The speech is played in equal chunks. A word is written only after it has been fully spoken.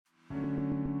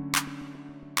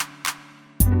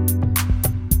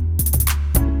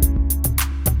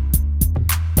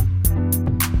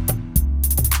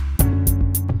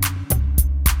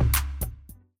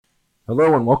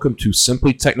Hello and welcome to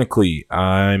Simply Technically.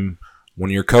 I'm one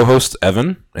of your co-hosts,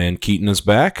 Evan, and Keaton is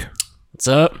back. What's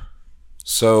up?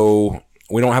 So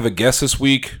we don't have a guest this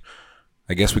week.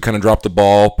 I guess we kind of dropped the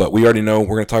ball, but we already know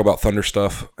we're going to talk about Thunder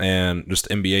stuff and just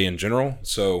NBA in general.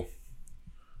 So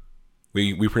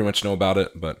we pretty much know about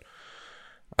it, but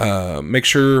make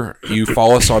sure you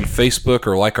follow us on Facebook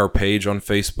or like our page on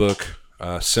Facebook,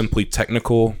 Simply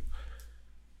Technical.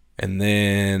 And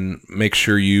then make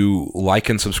sure you like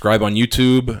and subscribe on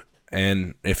YouTube.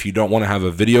 And if you don't want to have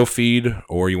a video feed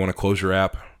or you want to close your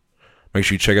app, make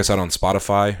sure you check us out on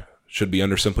Spotify. Should be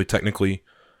under Simply Technically,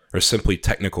 or Simply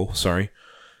Technical, sorry.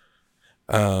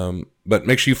 But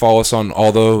make sure you follow us on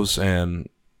all those and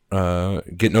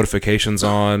get notifications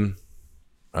on.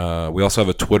 We also have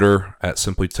a Twitter at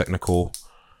Simply Technical.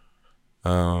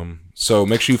 So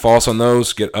make sure you follow us on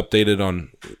those, get updated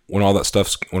on when all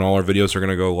our videos are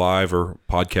going to go live or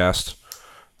podcast.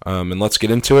 And let's get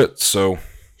into it. So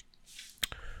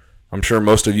I'm sure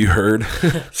most of you heard.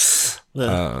 This is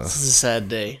a sad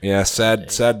day. Yeah,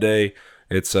 sad day.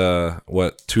 It's 2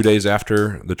 days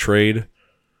after the trade.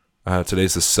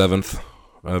 Today's the 7th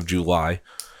of July.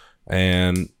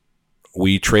 And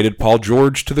we traded Paul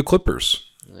George to the Clippers.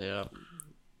 Yeah.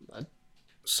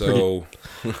 So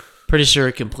Pretty sure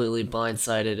it completely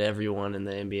blindsided everyone in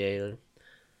the NBA.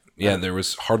 Yeah, there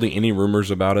was hardly any rumors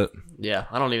about it. Yeah,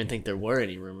 I don't even think there were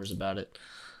any rumors about it.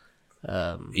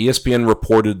 ESPN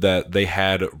reported that they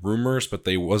had rumors, but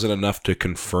they wasn't enough to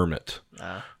confirm it.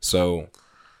 So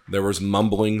there was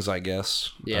mumblings, I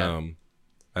guess.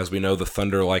 As we know, the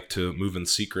Thunder like to move in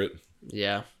secret.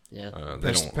 Yeah.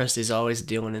 Presti's always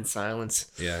dealing in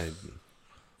silence. Yeah,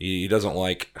 he doesn't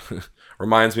like...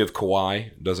 Reminds me of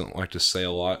Kawhi. Doesn't like to say a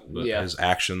lot, but his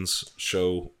actions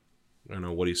show,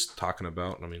 what he's talking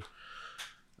about.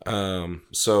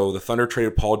 So the Thunder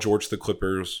traded Paul George to the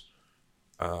Clippers.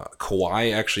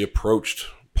 Kawhi actually approached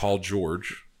Paul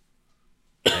George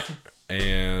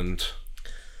and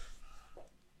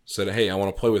said, "Hey, I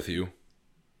want to play with you.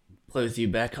 Play with you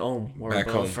back home, where back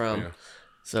we're both home from." Yeah.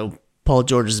 So Paul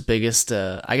George's biggest.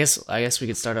 I guess we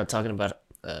could start out talking about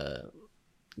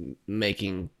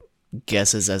making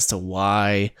guesses as to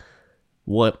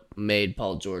what made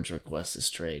Paul George request this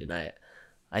trade. And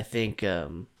I think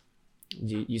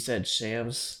you said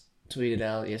Shams tweeted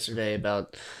out yesterday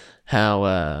about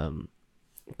how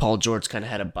Paul George kind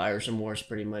of had a buyer's remorse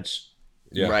pretty much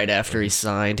right after he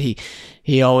signed.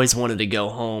 He always wanted to go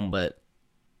home, but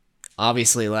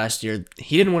obviously last year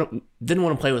he didn't want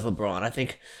to play with LeBron. I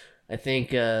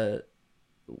think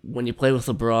when you play with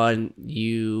LeBron,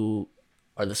 you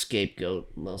are the scapegoat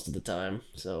most of the time.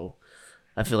 So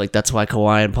I feel like that's why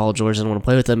Kawhi and Paul George didn't want to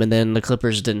play with them. And then the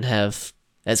Clippers didn't have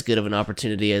as good of an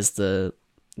opportunity as the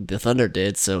Thunder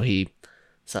did, so he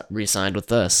re-signed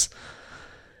with us.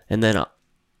 And then,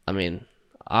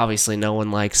 obviously no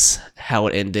one likes how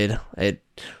it ended. It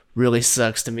really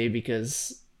sucks to me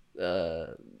because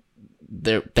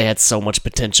they had so much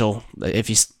potential. If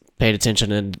you paid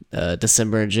attention in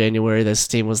December and January, this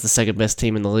team was the second best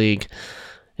team in the league.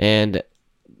 And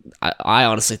I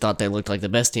honestly thought they looked like the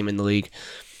best team in the league.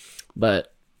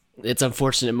 But it's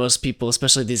unfortunate most people,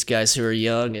 especially these guys who are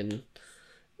young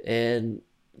and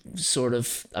sort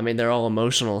of, they're all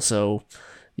emotional. So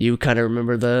you kind of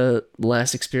remember the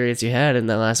last experience you had, and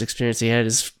the last experience he had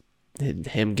is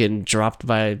him getting dropped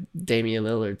by Damian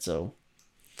Lillard. So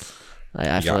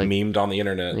I feel like memed on the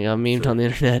internet. He got memed on the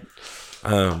internet.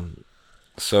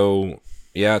 So,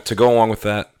 to go along with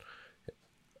that,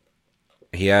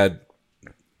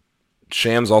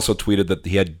 Shams also tweeted that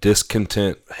he had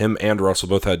discontent. Him and Russell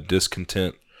both had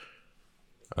discontent.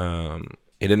 He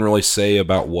didn't really say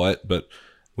about what, but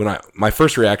my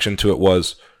first reaction to it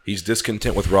was he's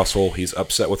discontent with Russell. He's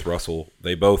upset with Russell.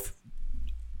 They both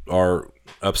are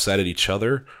upset at each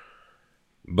other.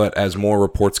 But as more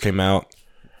reports came out,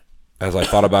 as I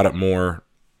thought about it more,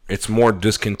 it's more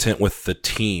discontent with the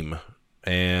team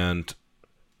and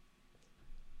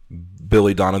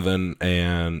Billy Donovan,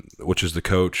 which is the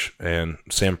coach, and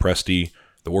Sam Presti,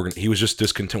 he was just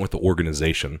discontent with the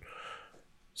organization.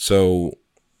 So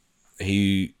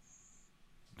he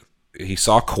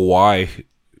saw Kawhi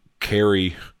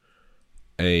carry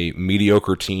a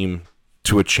mediocre team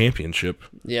to a championship.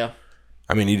 Yeah.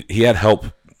 He had help,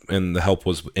 and the help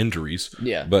was injuries.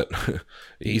 Yeah. But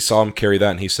he saw him carry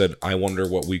that, and he said, "I wonder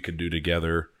what we could do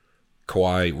together."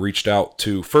 Kawhi reached out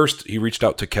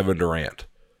to Kevin Durant.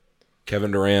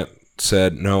 Kevin Durant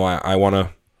said, "No, I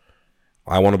want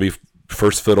to be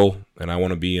first fiddle, and I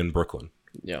want to be in Brooklyn.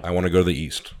 Yeah. I want to go to the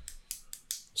East."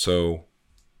 So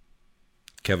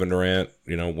Kevin Durant,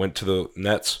 went to the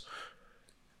Nets.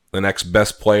 the next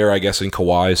best player, I guess, in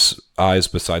Kawhi's eyes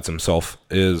besides himself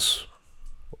is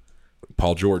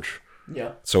Paul George.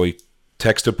 Yeah. So he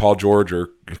texted Paul George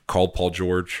or called Paul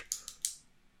George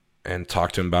and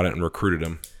talked to him about it and recruited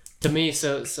him. To me,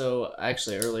 so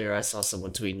actually earlier I saw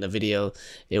someone tweeting a video.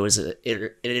 It was an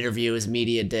interview. It was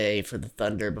media day for the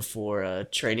Thunder before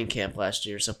training camp last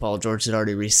year. So Paul George had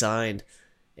already re-signed,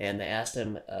 and they asked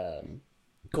him.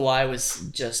 Kawhi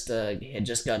had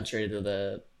just gotten traded to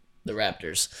the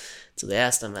Raptors, so they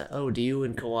asked him, "Oh, do you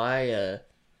and Kawhi?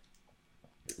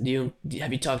 Have you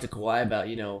talked to Kawhi about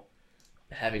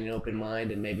having an open mind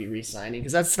and maybe re-signing?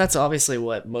 Because that's obviously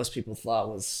what most people thought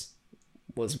was."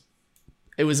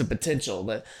 It was a potential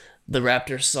that the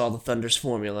Raptors saw the Thunder's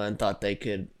formula and thought they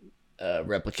could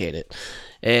replicate it,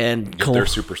 and Get their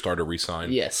superstar to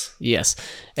resign. Yes,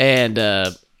 and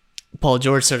Paul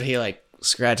George he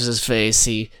scratches his face.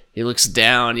 He looks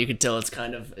down. You can tell it's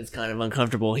kind of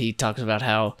uncomfortable. He talks about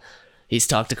how he's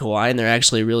talked to Kawhi and they're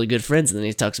actually really good friends, and then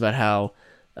he talks about how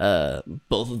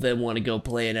both of them want to go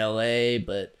play in LA,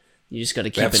 but you just got to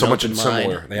keep an open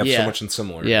mind. They have so much in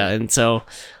similar. Yeah, and so.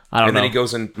 And then he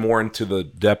goes in more into the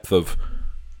depth of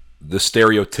the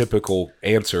stereotypical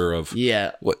answer of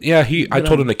I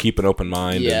told him to keep an open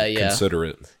mind and consider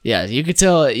it. Yeah, you could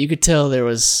tell there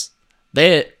was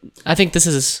I think this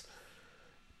is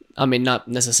not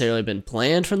necessarily been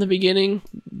planned from the beginning,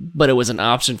 but it was an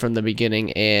option from the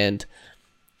beginning, and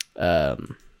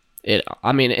in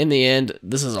the end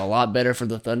this is a lot better for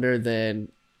the Thunder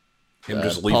than him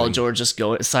just leaving. Paul George just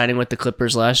signing with the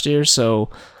Clippers last year, so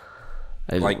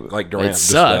like Durant. It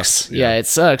sucks. Yeah, it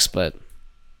sucks, but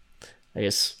I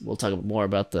guess we'll talk more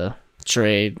about the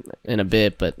trade in a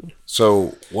bit. But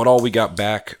so what all we got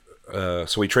back?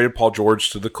 So we traded Paul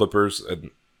George to the Clippers,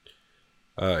 and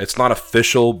it's not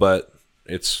official, but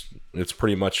it's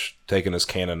pretty much taken as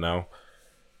canon now.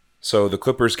 So the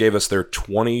Clippers gave us their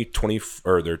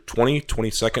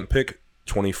 22nd pick,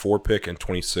 24 pick, and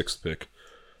 26th pick.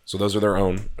 So those are their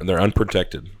own, and they're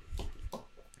unprotected.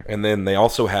 And then they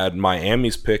also had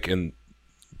Miami's pick in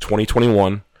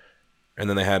 2021, and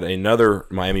then they had another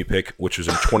Miami pick, which was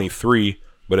in 23,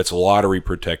 but it's lottery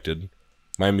protected.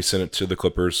 Miami sent it to the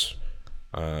Clippers,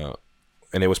 and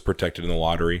it was protected in the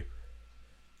lottery.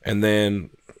 And then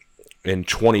in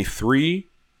 23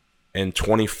 and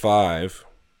 25,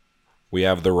 we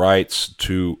have the rights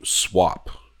to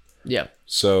swap. Yeah.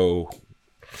 So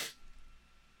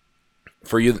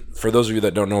for those of you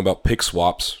that don't know about pick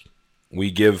swaps, we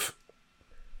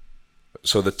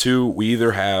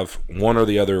either have one or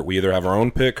the other. We either have our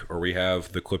own pick or we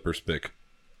have the Clippers pick.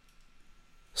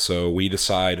 So we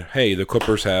decide, hey, the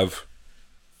Clippers have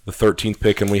the 13th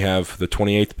pick and we have the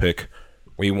 28th pick.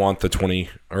 We want we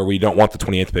don't want the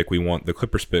 28th pick. We want the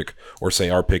Clippers pick, or say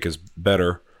our pick is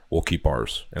better. We'll keep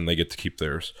ours and they get to keep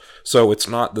theirs. So it's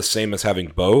not the same as having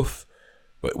both,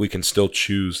 but we can still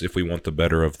choose if we want the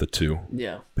better of the two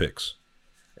picks.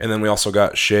 And then we also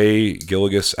got Shea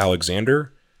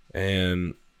Gilgeous-Alexander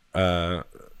and Danilo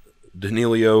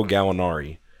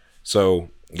Gallinari. So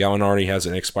Gallinari has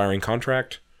an expiring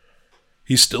contract.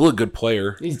 He's still a good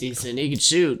player. He's decent. He can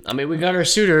shoot. We got our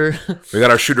shooter.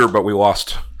 But we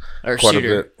lost a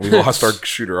bit. We lost our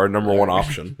shooter, our number one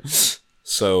option.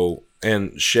 So,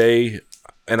 and Shea,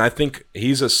 and I think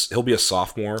he'll be a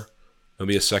sophomore. He'll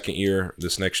be a second year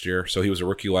this next year. So he was a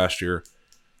rookie last year.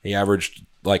 He averaged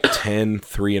 10,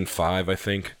 3, and 5, I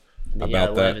think. About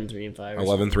 11, 3, and 5.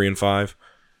 11, 3, and 5.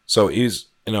 So he's,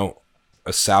 a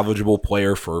salvageable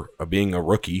player for being a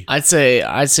rookie. I'd say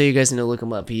you guys need to look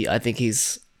him up. I think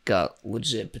he's got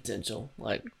legit potential.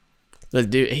 The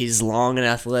dude, he's long and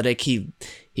athletic. He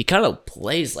kind of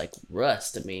plays like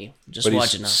Russ to me. Just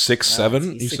watching him.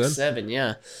 6'7", you said? 6'7",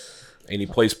 yeah. And he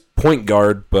plays point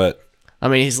guard, but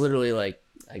he's literally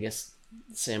I guess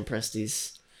Sam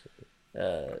Presti's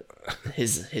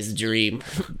his dream.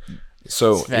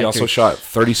 So he also shot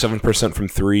 37% from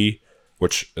 3,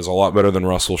 which is a lot better than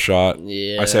Russell shot.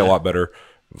 Yeah. I say a lot better,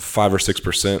 5 or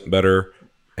 6% better,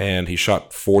 and he shot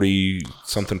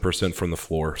 40-something% from the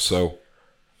floor. So,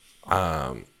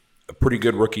 pretty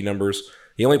good rookie numbers.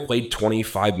 He only played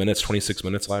 26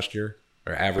 minutes last year,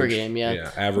 or average per game. Yeah,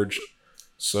 average.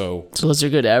 So those are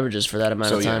good averages for that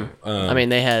amount of time. Yeah,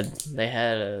 they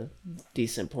had a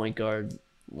decent point guard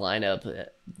lineup.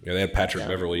 They had Patrick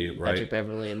Beverly, right? Patrick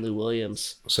Beverly and Lou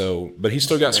Williams. So, but he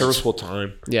still got serviceable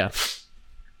time. Yeah.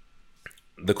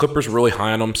 The Clippers were really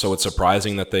high on him, so it's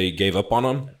surprising that they gave up on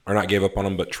him, or not gave up on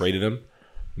him, but traded him.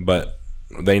 But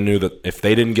they knew that if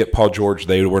they didn't get Paul George,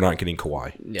 they were not getting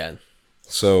Kawhi. Yeah.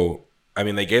 So,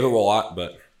 they gave up a lot,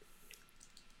 but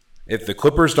if the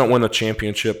Clippers don't win a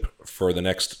championship for the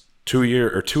next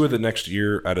two of the next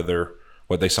year out of their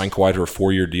they signed Kawhi to a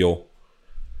 4-year deal.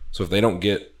 So if they don't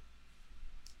get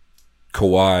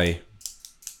Kawhi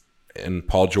and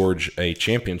Paul George a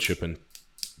championship in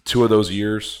 2 of those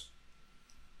years,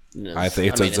 I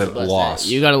think it's a loss.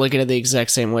 You got to look at it the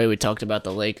exact same way we talked about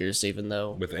the Lakers, even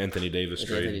though with Anthony Davis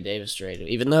trade.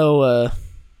 Even though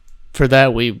for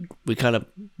that we kind of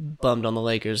bummed on the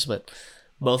Lakers, but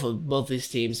both these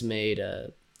teams made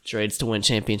trades to win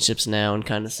championships now and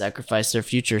kind of sacrifice their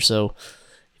future. So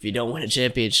if you don't win a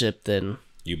championship, then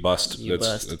you bust.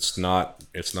 It's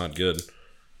not good.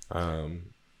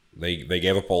 They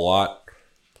gave up a lot,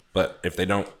 but if they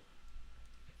don't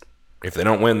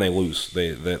win, they lose.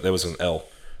 That was an L.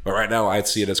 But right now, I'd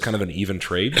see it as kind of an even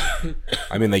trade.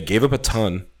 I mean, they gave up a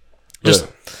ton.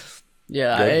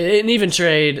 An even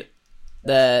trade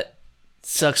that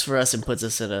sucks for us and puts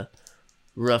us in a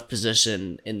rough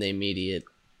position in the immediate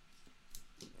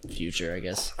future, I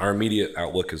guess. Our immediate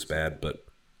outlook is bad, but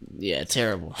yeah,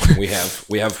 terrible. we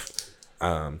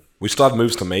still have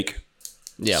moves to make.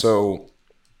 Yeah. So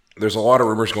there's a lot of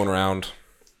rumors going around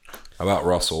about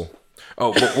Russell.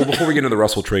 Oh, well, before we get into the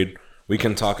Russell trade, we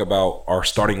can talk about our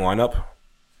starting lineup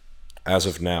as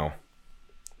of now.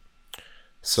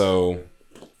 So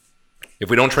if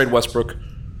we don't trade Westbrook,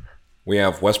 we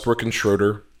have Westbrook and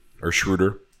Schroeder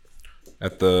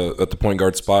at the point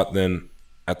guard spot. Then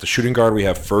at the shooting guard, we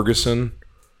have Ferguson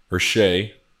or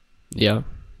Shea. Yeah.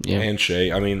 And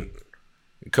Shea. I mean,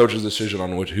 coach's decision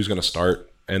on who's going to start.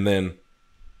 And then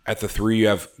at the 3, you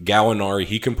have Gallinari.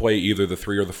 He can play either the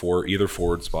 3 or the 4, either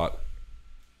forward spot.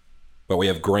 But we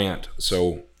have Grant,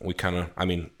 so we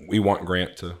we want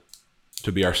Grant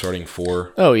to be our starting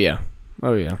 4. Oh yeah.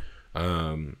 So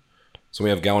we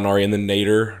have Gallinari and then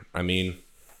Nader. I mean,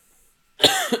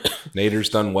 Nader's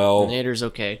done well. Nader's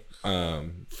okay. I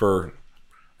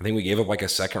think we gave up like a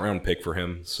 2nd-round pick for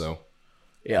him, so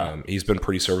yeah, he's been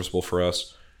pretty serviceable for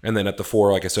us. And then at the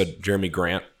 4, like I said, Jeremy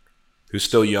Grant, who's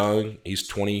still young. He's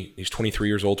 23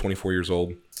 years old, 24 years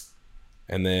old.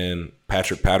 And then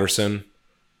Patrick Patterson,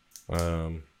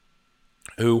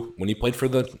 who, when he played for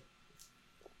the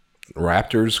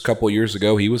Raptors a couple of years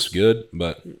ago, he was good,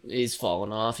 but he's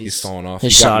fallen off. He's fallen off.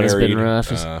 His shot has been rough.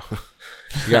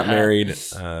 He got married.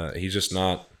 He's just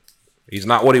not. He's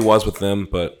not what he was with them.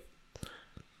 But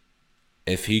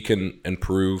if he can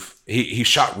improve, he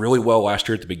shot really well last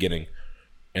year at the beginning,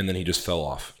 and then he just fell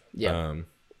off. Yeah.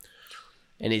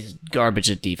 And he's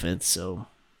garbage at defense. So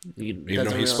even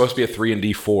though he's supposed to be a 3 and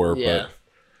D4, yeah.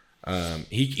 But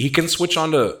he can switch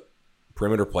on to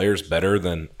perimeter players better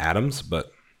than Adams,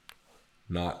 but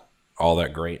not all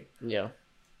that great. Yeah.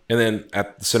 And then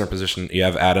at the center position, you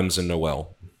have Adams and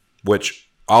Noel, which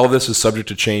all of this is subject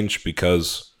to change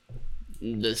because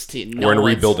this team, we're in a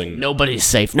rebuilding. Nobody's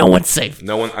safe. No one's safe.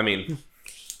 No one. I mean,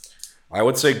 I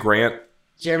would say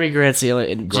Jeremy Grant's the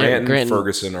only. Grant and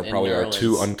Ferguson are probably our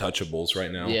 2 untouchables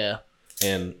right now. Yeah.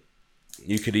 And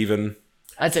you could even.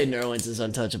 I'd say Nerlens is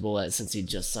untouchable since he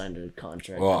just signed a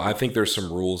contract. Well, I think there's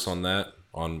some rules on that,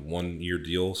 on 1-year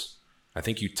deals. I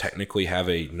think you technically have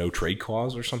a no trade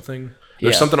clause or something.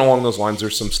 There's something along those lines.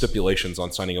 There's some stipulations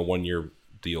on signing a 1-year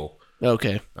deal.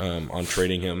 Okay. On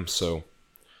trading him. So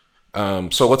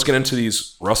let's get into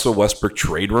these Russell Westbrook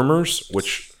trade rumors,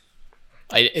 which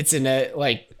it's in a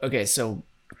okay. So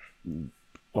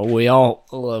we all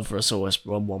love Russell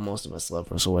Westbrook. Well, most of us love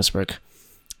Russell Westbrook,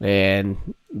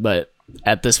 but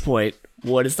at this point,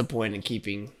 what is the point in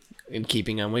keeping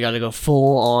him? We got to go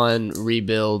full on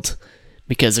rebuild.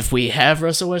 Because if we have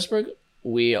Russell Westbrook,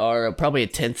 we are probably a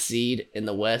 10th seed in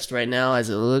the West right now as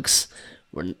it looks.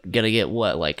 We're going to get,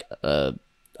 a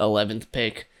 11th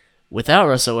pick. Without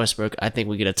Russell Westbrook, I think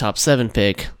we get a top 7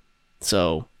 pick.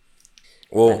 So,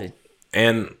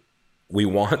 and we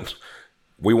want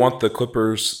the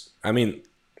Clippers, I mean,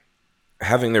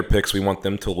 having their picks, we want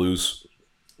them to lose.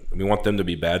 We want them to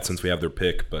be bad since we have their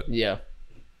pick, but yeah,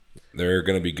 they're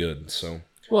going to be good, so.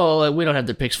 Well, we don't have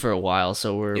the picks for a while,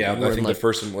 so we're I think the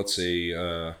first one. Let's see.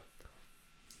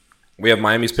 We have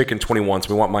Miami's pick in 21,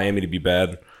 so we want Miami to be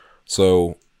bad.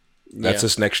 So that's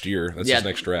this next year. That's this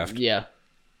next draft. Yeah.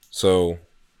 So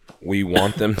we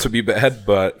want them to be bad,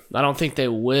 but I don't think they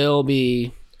will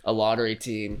be a lottery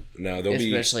team. No, they'll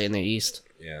especially in the East.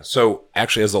 Yeah. So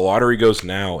actually, as the lottery goes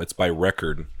now, it's by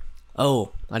record.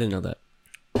 Oh, I didn't know that.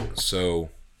 So.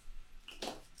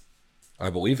 I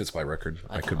believe it's by record.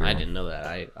 I didn't know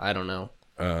that. I don't know.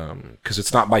 Because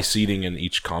it's not by seeding in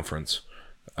each conference.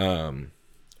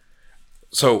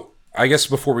 So I guess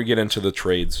before we get into the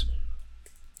trades,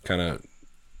 kind of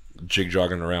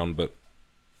jig-jogging around, but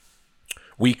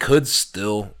we could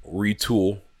still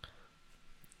retool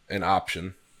an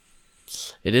option.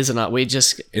 It is not.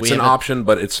 It's an option,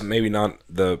 but it's maybe not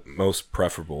the most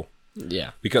preferable.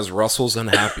 Yeah. Because Russell's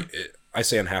unhappy. I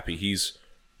say unhappy. He's,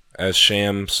 as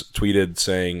Shams tweeted,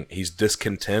 saying he's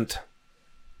discontent,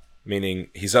 meaning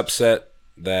he's upset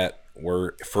that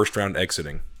we're first round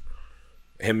exiting.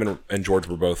 Him and George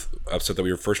were both upset that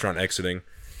we were first round exiting.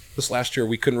 This last year,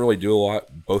 we couldn't really do a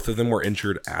lot. Both of them were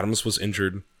injured. Adams was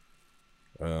injured.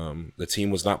 The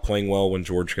team was not playing well when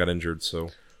George got injured, so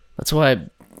that's why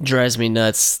it drives me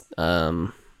nuts.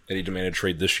 That he demanded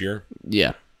trade this year.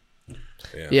 Yeah.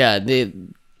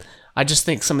 I just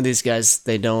think some of these guys,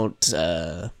 they don't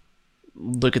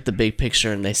look at the big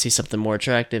picture and they see something more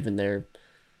attractive and they're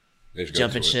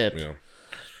jumping ship.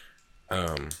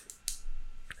 Yeah.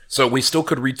 So we still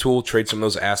could retool, trade some of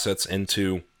those assets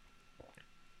into.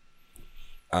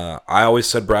 I always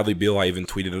said Bradley Beal. I even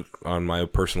tweeted it on my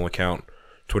personal account,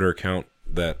 Twitter account,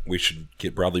 that we should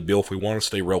get Bradley Beal if we want to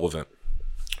stay relevant.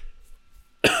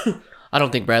 I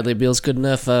don't think Bradley Beal's good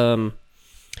enough. I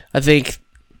think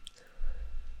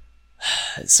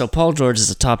so. Paul George is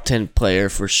a top 10 player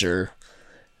for sure.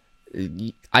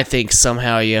 I think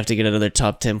somehow you have to get another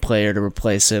top 10 player to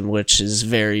replace him, which is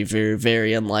very, very,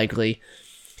 very unlikely.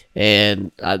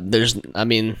 And I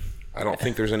don't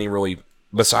think there's any really,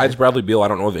 besides Bradley Beal, I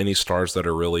don't know of any stars that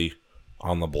are really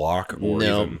on the block or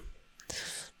even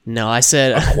I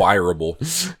said acquirable.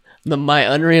 My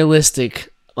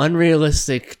unrealistic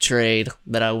trade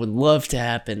that I would love to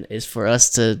happen is for us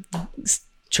to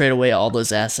trade away all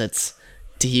those assets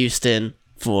to Houston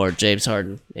for James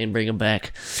Harden and bring him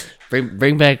back.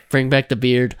 Bring back the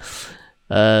beard.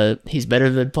 He's better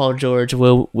than Paul George.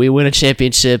 We win a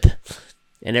championship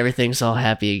and everything's all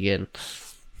happy again.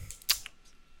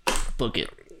 Book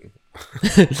it.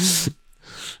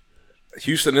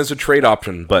 Houston is a trade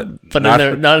option, but not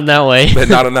in that way. But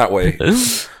not in that way.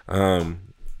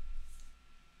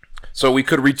 So we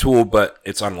could retool, but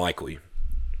it's unlikely.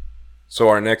 So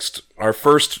our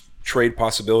first trade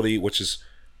possibility, which is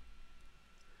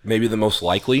maybe the most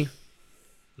likely,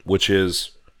 which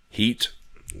is Heat.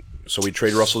 So we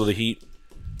trade Russell to the Heat,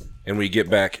 and we get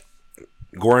back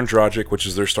Goran Dragic, which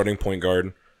is their starting point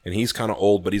guard, and he's kind of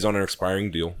old, but he's on an expiring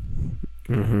deal.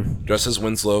 Mm-hmm. Justice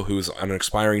Winslow, who's on an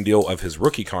expiring deal of his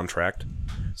rookie contract,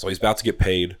 so he's about to get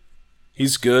paid.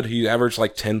 He's good. He averaged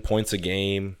like 10 points a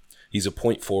game. He's a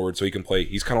point forward, so he can play.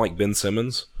 He's kind of like Ben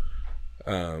Simmons,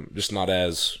 just not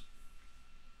as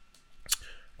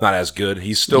good.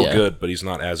 He's still good, but he's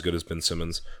not as good as Ben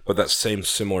Simmons. But that same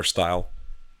similar style.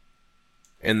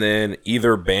 And then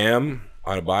either Bam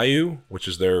Adebayo, which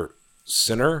is their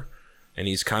center, and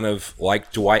he's kind of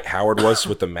like Dwight Howard was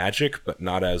with the Magic, but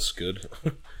not as good.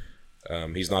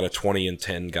 He's not a 20 and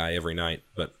 10 guy every night,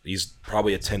 but he's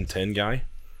probably a 10-10 guy.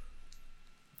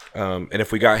 And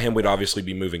if we got him, we'd obviously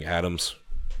be moving Adams.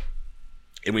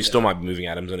 And we still might be moving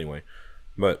Adams anyway.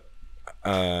 But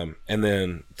and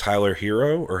then Tyler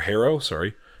Herro.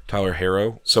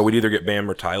 So we'd either get Bam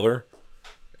or Tyler.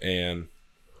 And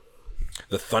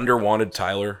the Thunder wanted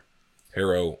Tyler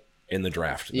Herro in the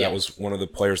draft. Yeah. That was one of the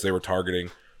players they were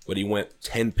targeting, but he went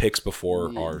 10 picks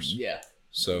before ours. Yeah.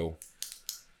 So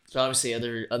obviously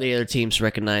other teams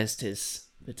recognized his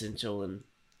potential and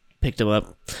picked him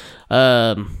up.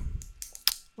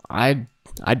 I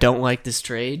don't like this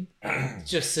trade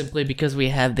just simply because we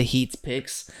have the Heat's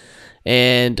picks,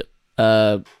 and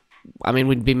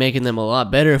we'd be making them a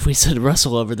lot better if we sent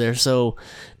Russell over there. So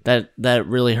that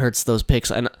really hurts those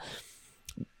picks. And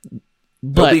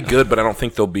they'll be good, but I don't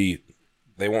think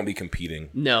they won't be competing.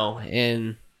 No,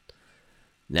 and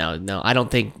no, I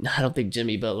don't think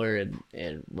Jimmy Butler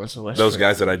and Russell Westbrook, those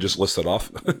guys that I just listed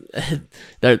off,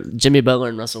 Jimmy Butler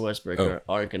and Russell Westbrook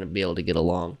aren't going to be able to get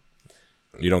along.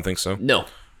 You don't think so? No,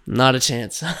 not a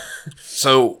chance.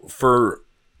 So for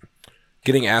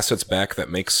getting assets back, that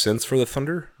makes sense for the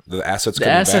Thunder. The assets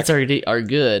are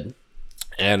good,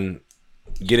 and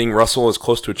getting Russell as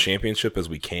close to a championship as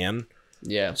we can.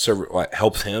 Yeah. So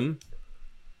helps him.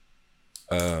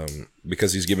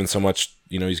 Because he's given so much,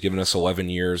 he's given us 11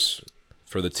 years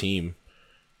for the team.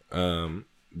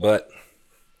 But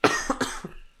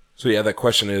so yeah, that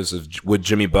question is would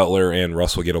Jimmy Butler and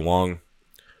Russell get along?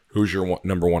 Who's your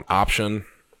number one option?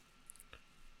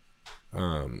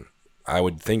 I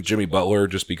would think Jimmy Butler,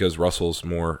 just because Russell's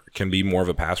can be more of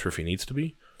a passer if he needs to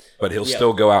be, but he'll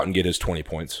still go out and get his 20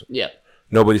 points. Yeah.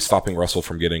 Nobody's stopping Russell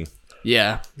from getting.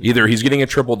 Yeah. Either he's getting a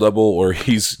triple-double or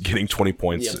he's getting 20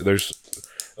 points. Yep.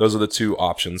 Those are the two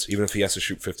options, even if he has to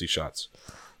shoot 50 shots.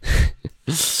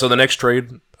 So the next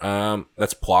trade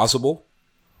that's plausible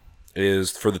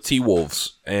is for the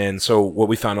T-Wolves. And so what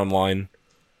we found online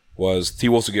was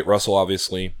T-Wolves would get Russell,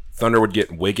 obviously. Thunder would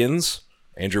get Wiggins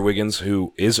Andrew Wiggins,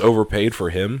 who is overpaid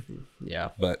for him, Yeah.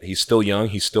 but he's still young.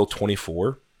 He's still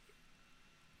 24.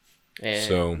 And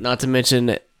So- not to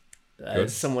mention,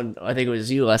 someone, I think it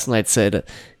was you last night, said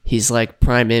he's like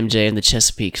prime MJ in the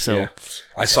Chesapeake. So, Yeah.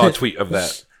 I saw a tweet of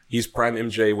that. He's prime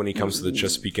MJ when he comes to the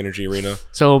Chesapeake Energy Arena,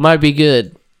 so it might be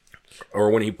good.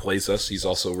 or when he plays us. He's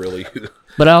also really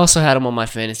But I also had him on my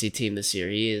fantasy team this year.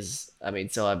 He is, I mean,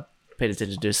 so I paid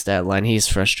attention to his stat line. He's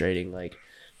frustrating. Like,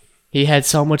 he had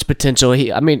so much potential.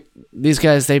 These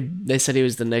guys, they said he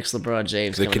was the next LeBron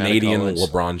James. the coming out of Canadian college.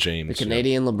 LeBron James. The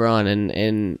Canadian LeBron,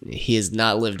 and he has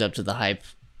not lived up to the hype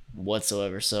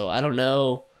whatsoever. So I don't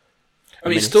know. I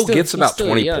mean, he still gets about still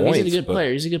 20 young. points. He's a good but-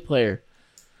 player. He's a good player.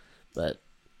 But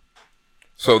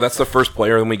So that's the first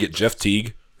player. Then we get Jeff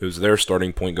Teague, who's their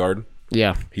starting point guard.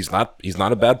 yeah, He's not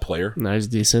a bad player, no, he's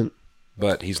decent.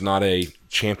 but he's not a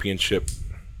championship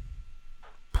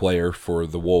player for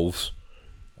the Wolves.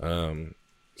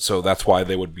 So that's why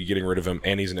they would be getting rid of him,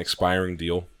 and he's an expiring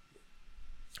deal.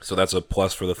 So that's a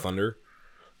plus for the Thunder.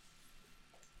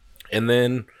 And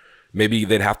then maybe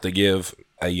they'd have to give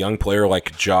a young player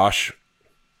like Josh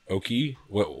Oki.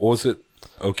 What was it?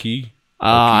 Oki?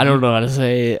 I don't know how to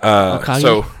say it. Okagi?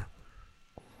 So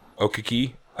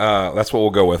Okiki. That's what we'll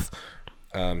go with.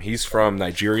 He's from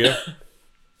Nigeria.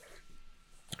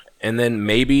 And then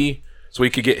maybe, so we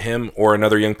could get him or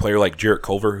another young player like Jarrett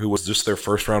Culver, who was just their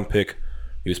first round pick.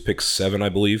 He was pick 7, I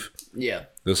believe, yeah,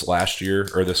 this last year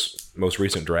or this most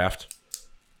recent draft.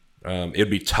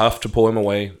 It'd be tough to pull him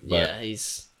away, but yeah,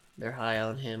 they're high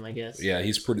on him, I guess. yeah,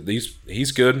 he's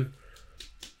good.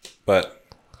 But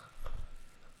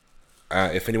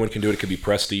if anyone can do it, it could be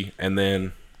Presti, and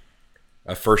then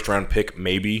a first round pick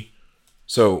maybe.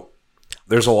 So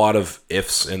there's a lot of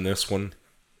ifs in this one.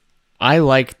 I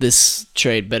like this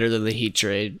trade better than the Heat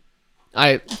trade.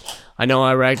 I know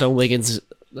I ragged on Wiggins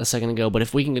a second ago, but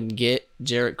if we can get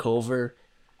Jarrett Culver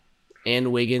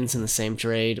and Wiggins in the same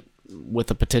trade with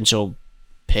a potential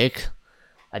pick,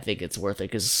 I think it's worth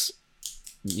it because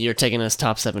you're taking this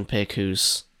top 7 pick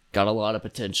who's got a lot of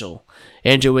potential.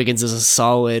 Andrew Wiggins is a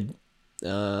solid.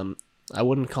 I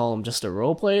wouldn't call him just a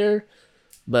role player,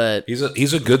 but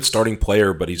He's a good starting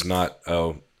player, but he's not.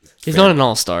 he's not an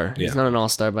all-star. Yeah. He's not an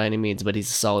all-star by any means, but he's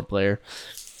a solid player.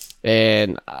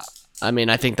 And I mean,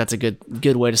 I think that's a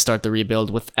good way to start the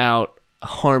rebuild without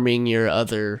harming your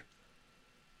other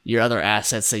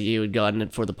assets that you had gotten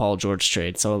for the Paul George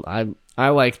trade. So I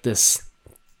like this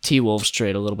T-Wolves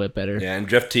trade a little bit better. Yeah, and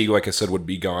Jeff Teague, like I said, would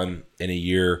be gone in a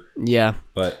year, Yeah.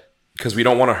 but because we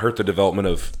don't want to hurt the development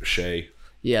of Shea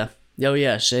Yeah. Oh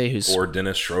yeah, Shea, who's or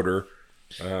Dennis Schroeder,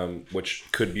 which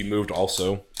could be moved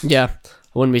also. yeah.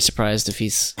 I wouldn't be surprised if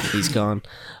he's gone.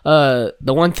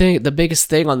 The biggest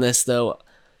thing on this though,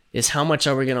 is how much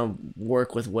are we gonna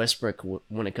work with Westbrook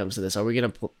when it comes to this? Are we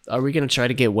gonna try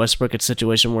to get Westbrook a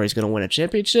situation where he's gonna win a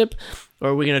championship, or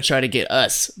are we gonna try to get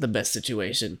us the best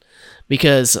situation?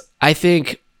 Because I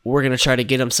think we're gonna try to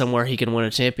get him somewhere he can win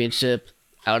a championship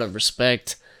out of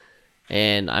respect,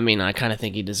 and I mean I kind of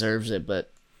think he deserves it.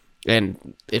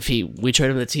 And if we trade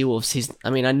him to the T-Wolves, I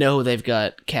know they've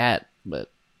got Cat, but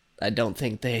I don't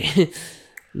think they're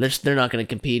not going to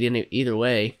compete in either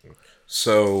way.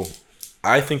 So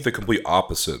I think the complete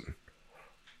opposite.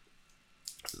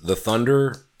 The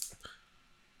Thunder,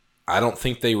 I don't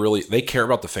think they care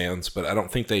about the fans, but I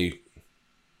don't think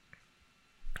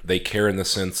they care in the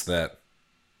sense that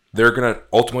they're gonna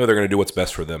do what's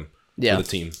best for them, Yeah. for the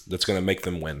team. That's gonna make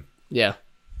them win. Yeah.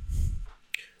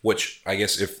 Which I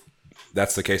guess if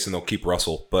that's the case, then they'll keep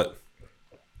Russell, but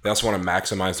they also want to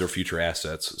maximize their future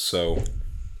assets. So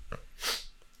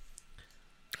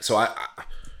I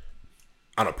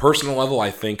on a personal level, I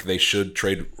think they should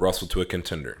trade Russell to a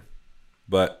contender,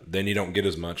 but then you don't get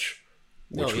as much,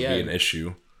 which would be an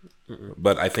issue.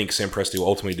 But I think Sam Presti will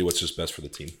ultimately do what's just best for the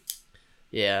team,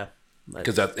 Yeah.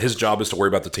 because his job is to worry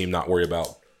about the team, not worry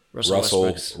about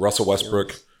Russell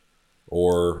Westbrook,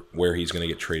 or where he's going to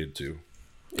get traded to,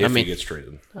 if he gets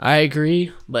traded. I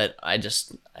agree, but like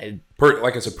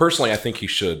Like I said, personally, I think he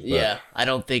should. But yeah, I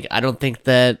don't think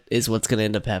that is what's going to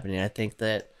end up happening. I think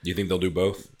that do you think they'll do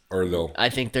both, or they'll? I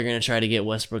think they're going to try to get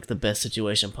Westbrook the best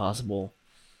situation possible.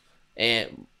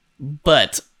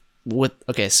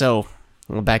 So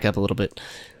I'll back up a little bit.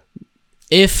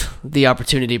 If the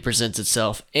opportunity presents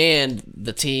itself and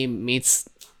the team meets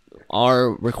our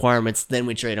requirements, then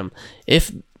we trade him.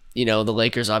 If the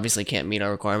Lakers obviously can't meet our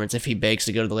requirements, if he begs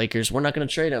to go to the Lakers, we're not going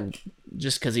to trade him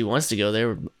just because he wants to go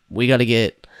there. We got to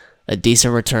get a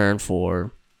decent return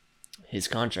for his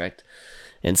contract.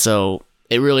 And so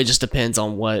it really just depends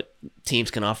on what teams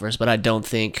can offer us, but I don't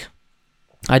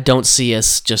see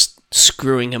us just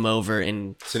screwing him over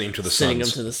and Sending him to the sending him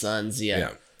Suns. to the Suns. Yeah.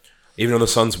 Yeah. Even though the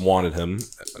Suns wanted him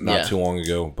not Yeah. too long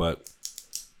ago, but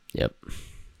Yep.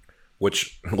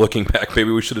 which, looking back,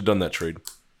 maybe we should have done that trade.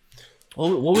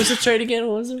 What was the trade again?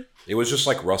 What was it? It was just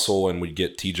like Russell, and we'd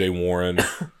get T.J. Warren,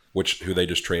 who they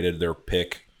just traded their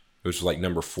pick. It was like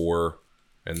number 4,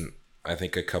 and I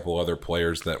think a couple other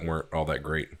players that weren't all that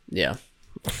great. Yeah.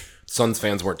 Suns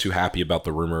fans weren't too happy about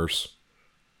the rumors.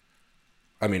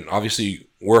 I mean, obviously,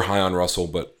 we're high on Russell,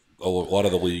 but a lot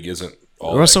of the league isn't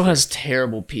all Russell that has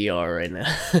terrible PR right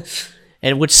now,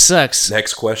 and which sucks. great.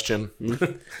 Next question.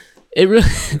 It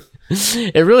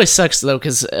really sucks though,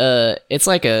 because it's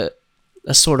like a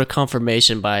sort of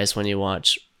confirmation bias when you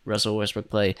watch Russell Westbrook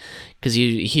play, because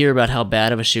you hear about how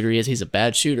bad of a shooter he is. He's a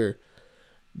bad shooter,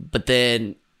 but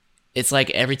then it's like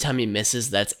every time he misses,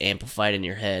 that's amplified in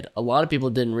your head. A lot of people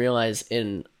didn't realize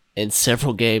in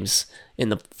several games in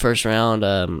the first round,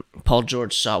 Paul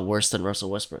George shot worse than Russell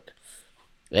Westbrook,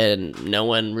 and no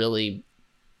one really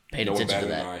paid No one attention to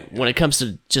batted that. an eye. When it comes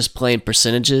to just playing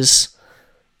percentages,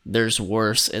 there's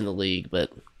worse in the league,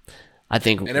 but I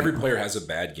think And every player has a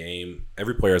bad game.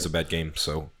 Every player has a bad game,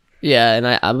 so yeah,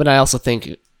 and but I also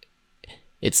think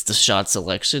it's the shot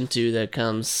selection too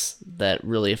that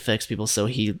really affects people. So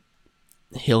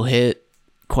he'll hit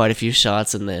quite a few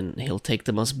shots, and then he'll take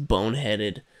the most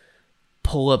boneheaded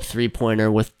pull-up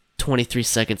three-pointer with 23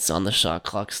 seconds on the shot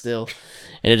clock still,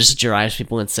 and it just drives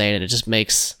people insane. And it just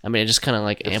makes, I mean, it just kind of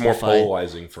like it's amplifies. more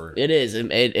polarizing for. It is.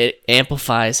 It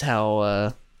amplifies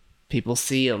how people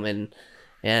see him,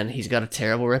 and he's got a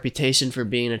terrible reputation for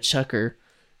being a chucker.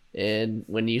 And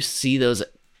when you see those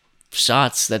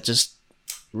shots, that just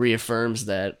reaffirms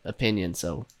that opinion.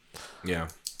 So, Yeah,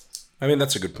 I mean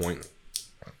that's a good point.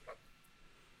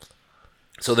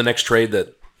 So the next trade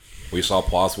that we saw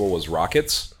plausible was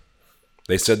Rockets.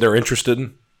 They said they're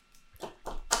interested.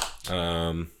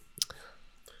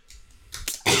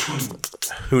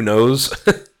 Who knows?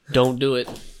 don't do it.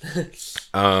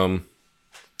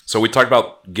 So we talked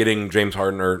about getting James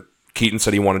Harden, or Keaton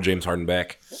said he wanted James Harden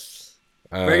back.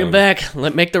 Bring him back.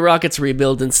 Make the Rockets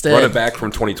rebuild instead. Run it back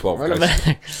from 2012, Run guys. it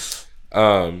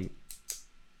back.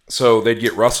 So they'd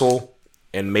get Russell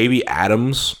and maybe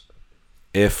Adams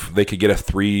if they could get a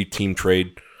 3-team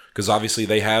trade, because obviously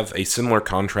they have a similar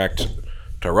contract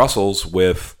to Russell's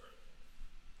with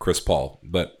Chris Paul,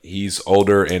 but he's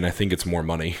older and I think it's more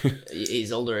money.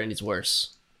 He's older and he's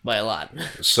worse by a lot.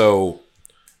 So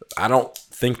I don't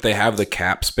think they have the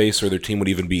cap space, or their team would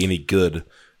even be any good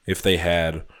if they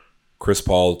had Chris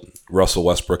Paul, Russell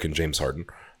Westbrook, and James Harden.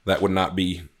 That would not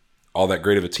be all that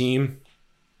great of a team,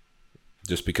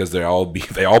 just because they all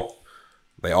play all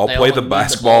the need the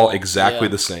basketball ball. exactly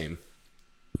Yeah. the same.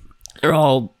 They're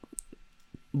all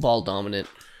ball dominant.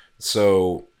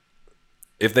 So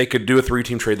if they could do a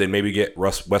 3-team trade, they'd maybe get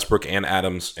Westbrook and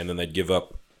Adams, and then they'd give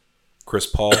up Chris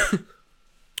Paul.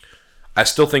 I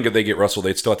still think if they get Russell,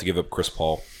 they'd still have to give up Chris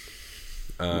Paul.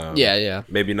 Yeah.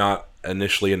 Maybe not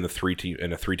initially in a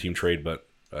 3-team trade, but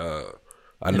another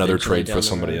Eventually trade down for the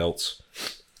somebody road. else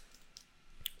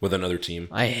with another team.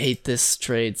 I hate this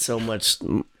trade so much.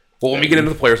 Well, let me get into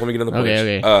the players.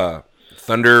 Okay.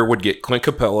 Thunder would get Clint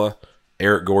Capella,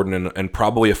 Eric Gordon, and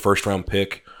probably a first-round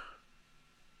pick,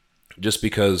 just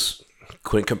because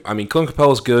Clint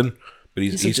Capella's good, but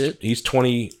He's legit. he's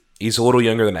 20. He's a little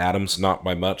younger than Adams, not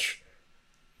by much.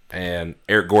 And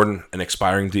Eric Gordon, an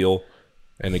expiring deal,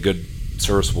 and a good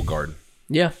serviceable guard.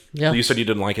 Yeah. So you said you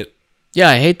didn't like it. Yeah,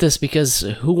 I hate this because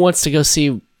who wants to go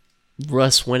see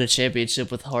Russ win a championship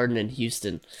with Harden in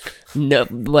Houston? No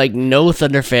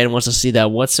Thunder fan wants to see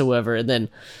that whatsoever. And then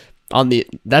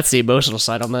that's the emotional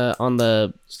side. On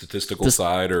the Statistical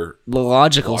side or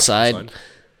logical side,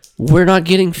 we're not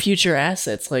getting future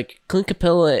assets. Like Clint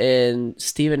Capella and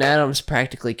Steven Adams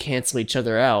practically cancel each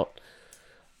other out.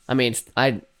 I mean,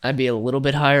 I'd be a little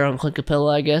bit higher on Clint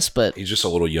Capella, I guess, but he's just a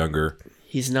little younger.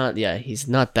 he's not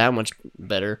that much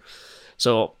better.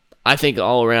 So I think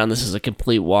all around this is a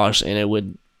complete wash, and it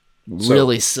would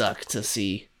really suck to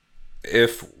see.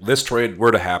 If this trade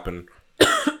were to happen,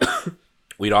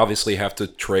 we'd obviously have to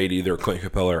trade either Clint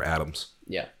Capella or Adams,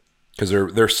 Yeah. because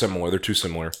they're similar. They're too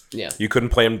similar. Yeah. You couldn't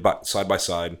play them side by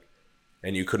side,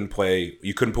 and you couldn't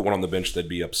put one on the bench that'd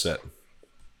be upset.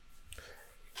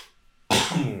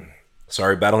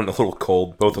 Sorry, battling a little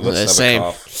cold. Both of us have Same. a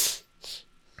cough.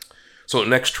 So the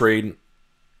next trade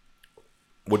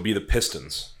would be the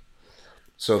Pistons.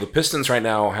 So the Pistons right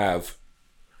now have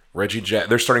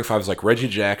their starting five is like Reggie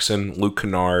Jackson, Luke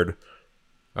Kennard,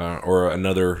 or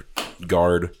another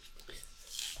guard.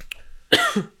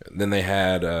 Then they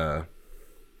had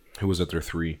who was at their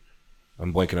 3?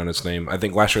 I'm blanking on his name. I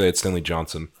think last year they had Stanley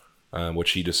Johnson.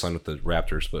 which he just signed with the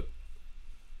Raptors. But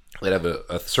they'd have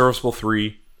a serviceable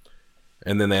 3,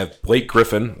 and then they have Blake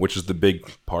Griffin, which is the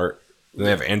big part. Then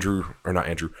they have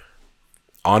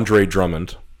Andre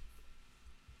Drummond.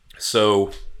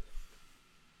 So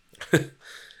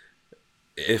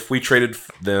if we traded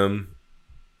them,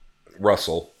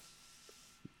 Russell,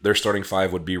 their starting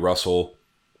 5 would be Russell.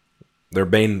 Their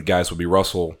main guys would be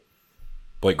Russell,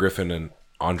 Blake Griffin, and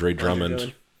Andre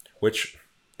Drummond. Which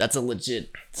that's a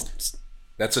legit.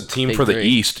 That's a team for the 3.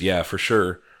 East, yeah, for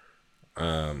sure.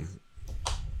 That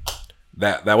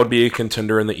would be a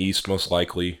contender in the East, most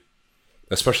likely,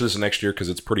 especially this next year because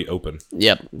it's pretty open.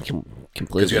 Yep, completely.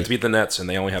 Because you have to beat the Nets, and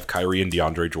they only have Kyrie and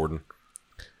DeAndre Jordan.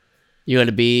 You got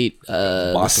to beat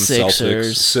Boston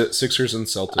Sixers. Sixers and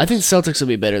Celtics. I think the Celtics will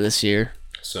be better this year.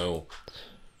 So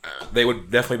they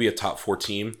would definitely be a top 4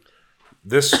 team.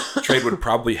 This trade would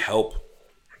probably help.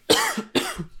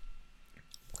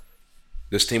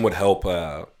 This team would help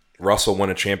Russell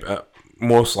win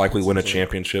most likely win a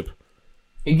championship.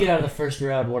 He'd get out of the first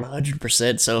round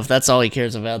 100%. So if that's all he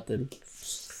cares about, then.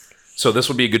 So this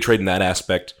would be a good trade in that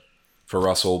aspect for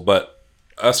Russell. But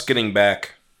us getting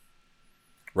back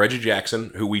Reggie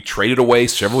Jackson, who we traded away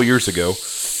several years ago,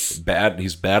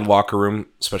 he's bad locker room,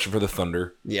 especially for the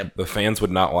Thunder. Yep. The fans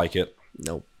would not like it.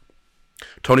 Nope.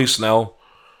 Tony Snell,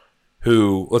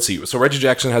 who, let's see, so Reggie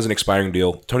Jackson has an expiring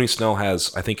deal. Tony Snell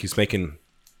has, I think he's making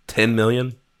 $10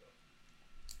 million.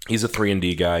 He's a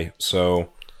 3-and-D guy, so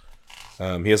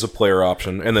he has a player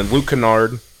option. And then Luke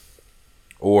Kennard,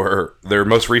 or their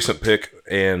most recent pick,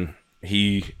 and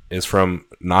he is from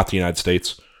not the United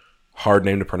States. Hard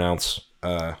name to pronounce.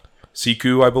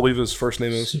 Siku, I believe his first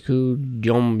name is. Siku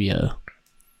Jomya.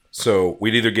 So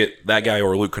we'd either get that guy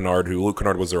or Luke Kennard, who Luke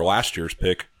Kennard was their last year's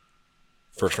pick,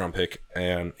 first round pick,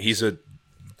 and he's a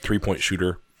 3-point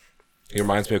shooter. He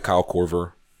reminds me of Kyle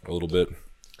Korver a little bit,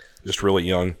 just really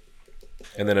young.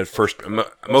 And then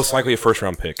most likely a first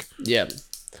round pick. Yeah.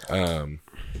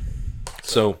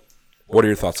 So, what are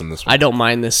your thoughts on this one? I don't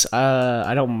mind this.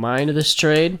 I don't mind this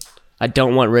trade. I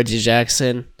don't want Reggie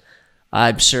Jackson.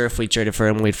 I'm sure if we traded for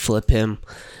him, we'd flip him.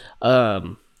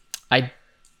 I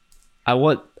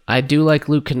do like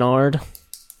Luke Kennard,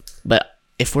 but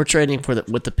if we're trading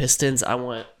with the Pistons, I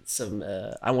want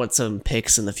some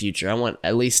picks in the future. I want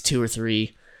at least 2 or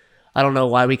 3. I don't know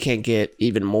why we can't get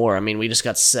even more. I mean, we just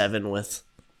got 7 with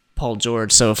Paul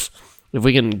George. So if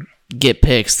we can get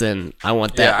picks, then I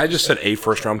want that. Yeah, I just said a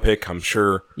first round pick. I'm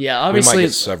sure. Yeah, obviously, we might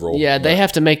get several. Yeah, they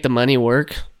have to make the money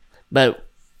work, but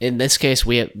in this case,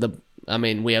 we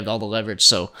have all the leverage.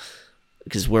 So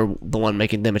because we're the one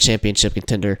making them a championship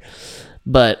contender,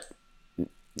 but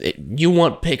you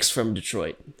want picks from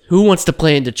Detroit. Who wants to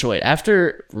play in Detroit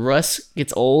after Russ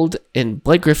gets old and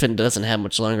Blake Griffin doesn't have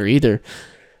much longer either?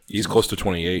 He's close to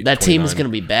 28. That 29. team is going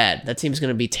to be bad. That team's going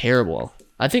to be terrible.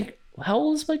 I think. How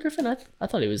old is Blake Griffin? I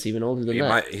thought he was even older than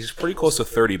that. He's pretty close to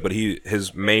 30, but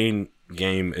his main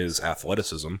game is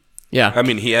athleticism. Yeah, I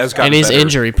mean, he has gotten and he's better.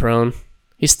 Injury prone.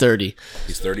 He's 30.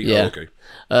 He's 30. Yeah.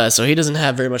 Oh, okay. So he doesn't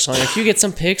have very much longer. If you get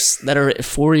some picks that are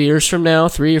 4 years from now,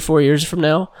 3 or 4 years from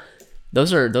now,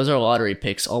 those are lottery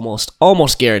picks,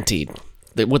 almost guaranteed.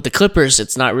 With the Clippers,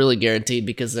 it's not really guaranteed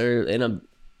because they're in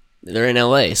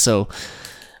LA. So,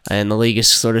 and the league is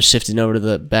sort of shifting over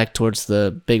to back towards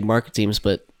the big market teams.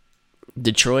 But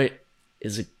Detroit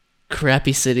is a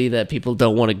crappy city that people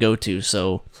don't want to go to.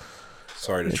 So,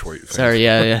 sorry, Detroit fans. Sorry,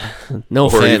 yeah. No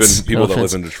or offense. even people no that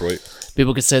offense. live in Detroit.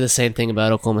 People could say the same thing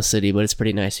about Oklahoma City, but it's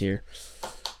pretty nice here.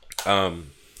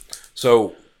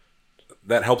 So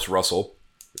that helps Russell.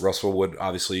 Russell would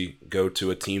obviously go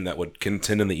to a team that would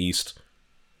contend in the East.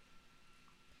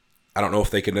 I don't know if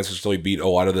they could necessarily beat a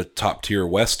lot of the top tier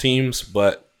West teams,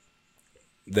 but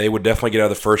they would definitely get out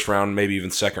of the first round, maybe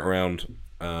even second round,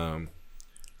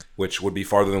 which would be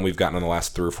farther than we've gotten in the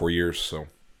last 3 or 4 years. So,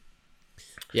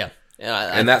 Yeah.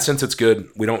 in that sense, it's good.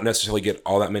 We don't necessarily get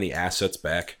all that many assets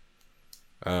back.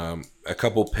 A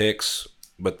couple picks,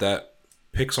 but that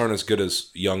picks aren't as good as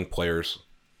young players.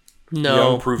 No,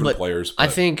 young, proven but players. I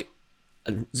but- think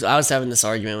I was having this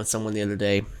argument with someone the other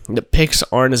day. The picks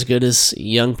aren't as good as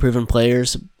young, proven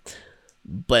players,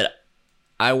 but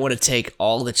I want to take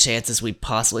all the chances we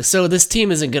possibly. So this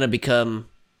team isn't going to become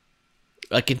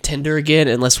a contender again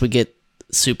unless we get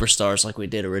superstars like we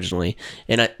did originally,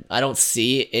 and I don't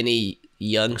see any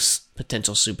young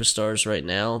potential superstars right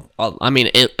now. I mean,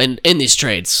 in these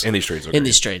trades. in these trades. Okay. In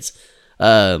these trades.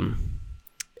 And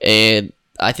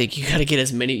I think you got to get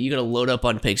as many. You got to load up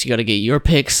on picks. You got to get your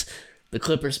picks, the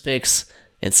Clippers picks,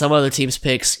 and some other teams'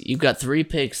 picks. You've got 3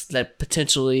 picks that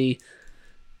potentially,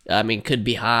 could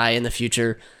be high in the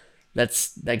future. That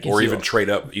gives or you even trade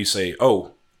up. You say,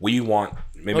 oh, we want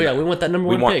maybe. Oh yeah, we want that number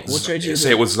one pick. We'll trade you.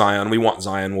 Say it was Zion. We want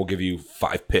Zion. We'll give you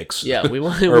 5 picks. Yeah, we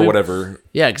want or whatever.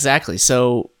 Yeah, exactly.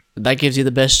 So that gives you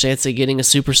the best chance of getting a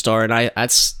superstar, and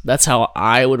that's how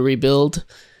I would rebuild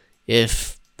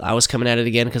if I was coming at it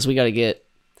again. Because we're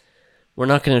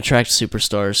not going to attract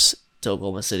superstars to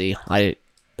Oklahoma City. I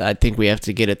think we have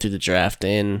to get it through the draft,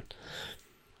 and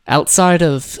outside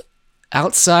of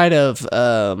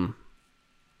the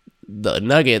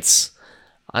Nuggets,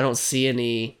 I don't see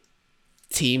any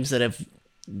teams that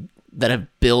have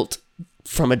built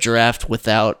from a draft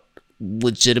without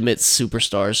legitimate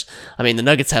superstars. I mean, the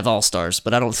Nuggets have all-stars,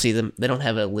 but I don't see them. They don't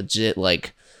have a legit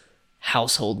like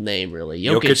household name really.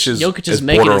 Jokic is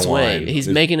making his way. He's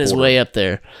making his way up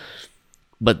there.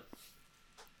 But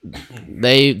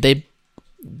they've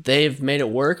made it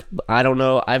work. I don't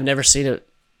know. I've never seen it.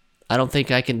 I don't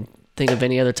think I can think of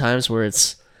any other times where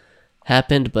it's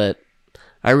happened, but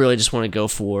I really just want to go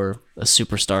for a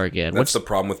superstar again. That's the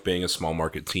problem with being a small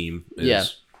market team.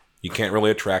 You can't really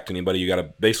attract anybody. You got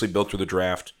to basically build through the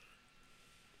draft.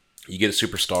 You get a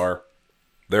superstar.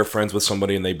 They're friends with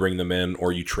somebody and they bring them in,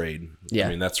 or you trade. Yeah. I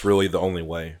mean, that's really the only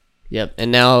way. Yep.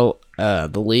 And now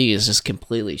the league is just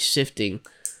completely shifting.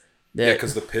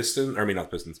 Because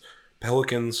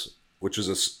Pelicans, which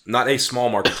is not a small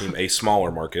market team, a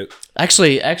smaller market.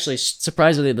 Actually,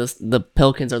 surprisingly, the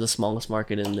Pelicans are the smallest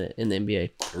market in the NBA.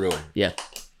 Really? Yeah.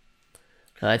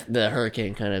 The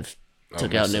hurricane kind of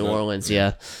took out New Orleans.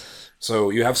 Yeah.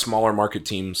 So you have smaller market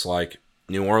teams like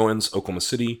New Orleans, Oklahoma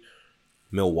City,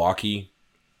 Milwaukee,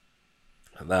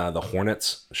 the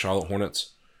Hornets, Charlotte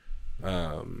Hornets.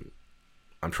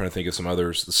 I'm trying to think of some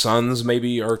others. The Suns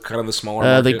maybe are kind of the smaller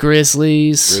market. The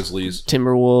Grizzlies,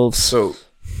 Timberwolves. So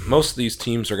most of these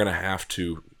teams are going to have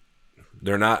to.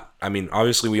 They're not. I mean,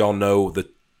 obviously we all know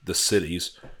the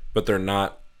cities, but they're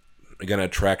not going to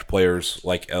attract players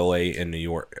like LA and New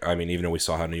York. I mean, even though we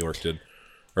saw how New York did,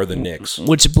 or the Knicks,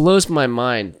 which blows my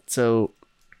mind. So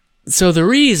the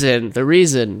reason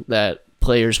that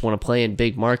players want to play in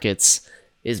big markets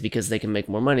is because they can make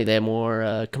more money. They have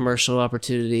more commercial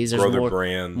opportunities. There's grow their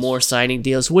brands, more signing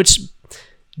deals, which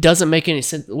doesn't make any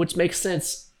sense. Which makes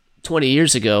sense 20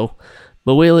 years ago,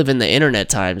 but we live in the internet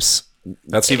times.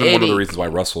 That's even one of the reasons why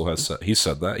Russell has said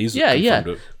that. He's confirmed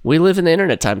it. We live in the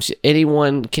internet times.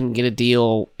 Anyone can get a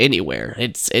deal anywhere.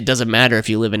 It doesn't matter if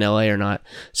you live in LA or not.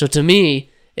 So to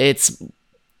me,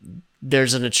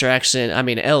 there's an attraction. I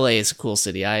mean, LA is a cool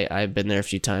city. I've been there a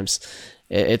few times.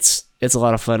 It's a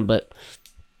lot of fun, but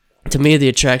to me, the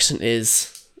attraction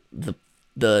is the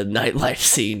nightlife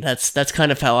scene. That's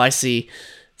kind of how I see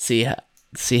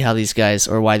how these guys,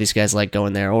 or why these guys like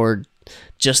going there, or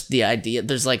just the idea.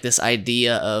 There's like this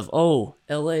idea of, oh,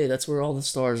 LA, that's where all the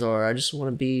stars are. I just want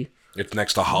to be. It's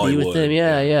next to Hollywood. Be with them,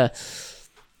 yeah.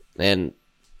 And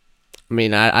I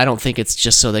mean, I don't think it's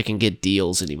just so they can get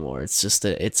deals anymore. It's just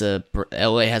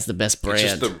LA has the best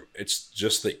brand. It's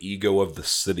just the ego of the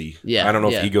city. Yeah, I don't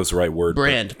know if ego is the right word.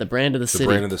 The brand of the city. The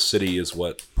brand of the city is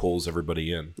what pulls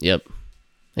everybody in. Yep.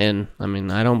 And I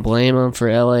mean, I don't blame them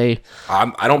for LA.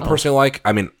 I don't personally like.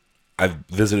 I mean, I've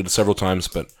visited several times,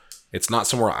 but it's not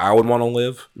somewhere I would want to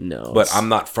live. No. But I'm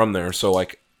not from there, so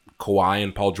like Kawhi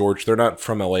and Paul George, they're not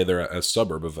from LA. They're a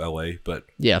suburb of LA, but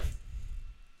yeah.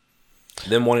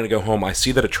 Them wanting to go home, I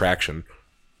see that attraction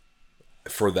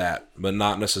for that, but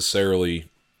not necessarily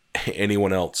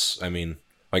anyone else. I mean,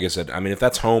 like I said, if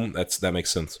that's home, that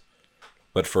makes sense.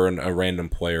 But for a random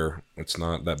player, it's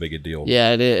not that big a deal. Yeah,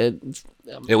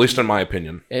 at least in my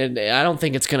opinion. And I don't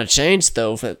think it's going to change,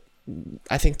 though.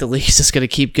 I think the league's just going to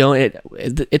keep going.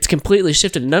 It's completely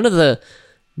shifted. None of the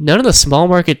small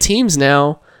market teams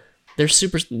now,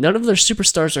 none of their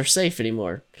superstars are safe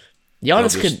anymore.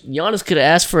 Giannis could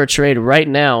ask for a trade right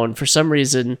now, and for some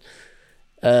reason,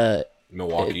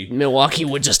 Milwaukee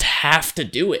would just have to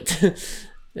do it.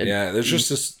 Yeah, there's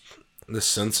just this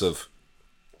sense of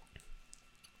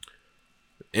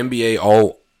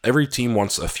NBA. Every team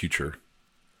wants a future.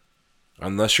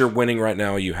 Unless you're winning right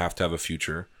now, you have to have a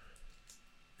future.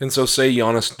 And so, say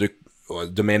Giannis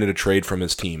demanded a trade from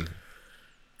his team.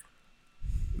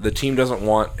 The team doesn't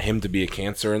want him to be a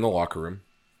cancer in the locker room.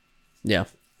 Yeah.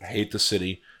 Hate the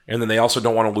city, and then they also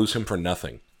don't want to lose him for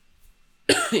nothing.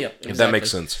 Yeah, exactly. If that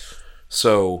makes sense.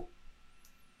 So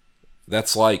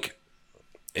that's like,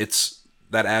 it's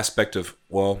that aspect of,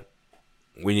 well,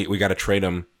 we got to trade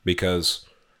him because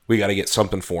we got to get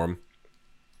something for him,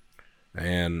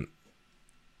 and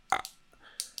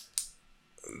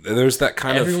there's that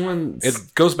kind of.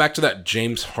 It goes back to that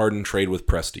James Harden trade with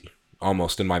Presti,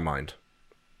 almost in my mind,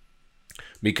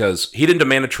 because he didn't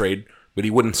demand a trade, but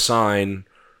he wouldn't sign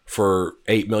for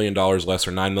 $8 million less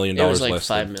or $9 million It was like less.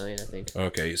 $5 million, I think.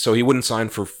 Okay, so he wouldn't sign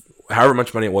for however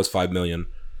much money it was, $5 million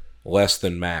less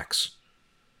than max.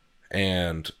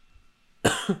 And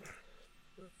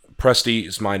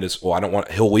Presti's mind is, well, I don't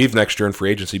want. He'll leave next year in free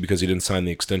agency because he didn't sign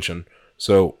the extension.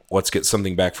 So let's get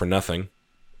something back for nothing.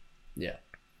 Yeah.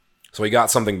 So he got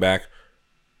something back.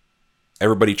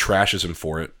 Everybody trashes him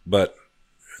for it, but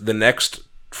the next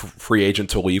free agent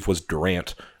to leave was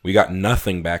Durant. We got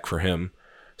nothing back for him.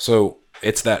 So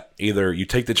it's that either you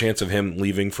take the chance of him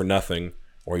leaving for nothing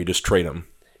or you just trade him.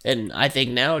 And I think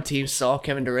now teams saw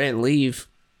Kevin Durant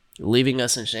leaving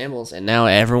us in shambles, and now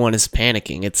everyone is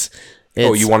panicking. It's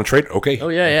oh, you want to trade? Okay. Oh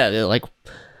yeah. They're like,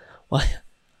 what?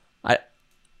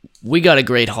 We got a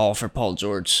great haul for Paul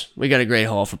George. Sam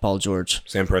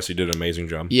Presti did an amazing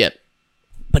job. Yep.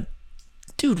 But,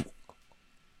 dude,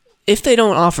 if they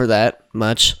don't offer that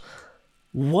much,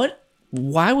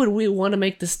 why would we want to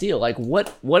make this deal? Like,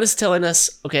 what is telling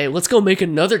us, okay, let's go make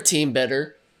another team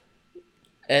better,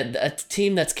 a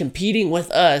team that's competing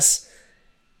with us,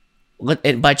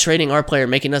 and by trading our player,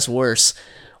 making us worse?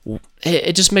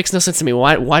 It just makes no sense to me.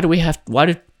 Why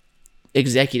do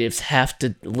executives have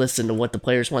to listen to what the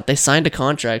players want? They signed a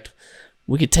contract.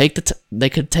 We could take they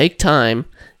could take time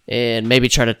and maybe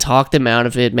try to talk them out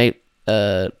of it.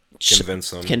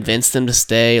 Convince them to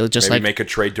stay. Just maybe like make a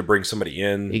trade to bring somebody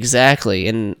in.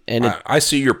 Exactly, I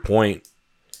see your point,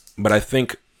 but I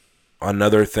think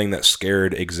another thing that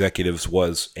scared executives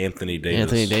was Anthony Davis.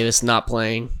 Anthony Davis not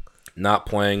playing,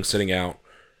 sitting out.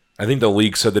 I think the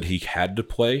league said that he had to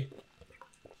play.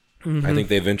 Mm-hmm. I think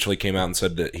they eventually came out and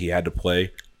said that he had to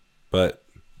play, but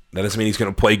that doesn't mean he's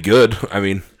going to play good. I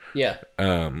mean, yeah.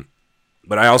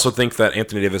 But I also think that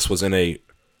Anthony Davis was in a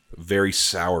very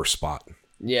sour spot.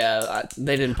 Yeah,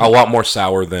 they didn't. A lot more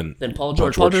sour than Paul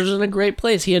George. Paul George was in a great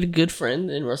place. He had a good friend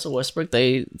in Russell Westbrook.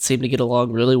 They seemed to get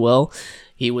along really well.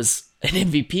 He was an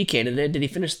MVP candidate. Did he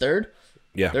finish third?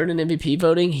 Yeah. Third in MVP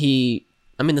voting.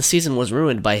 The season was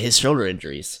ruined by his shoulder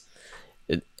injuries.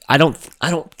 I don't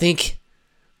think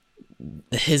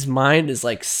his mind is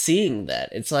like seeing that.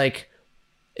 It's like,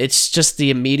 it's just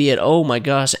the immediate, oh my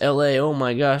gosh, LA, oh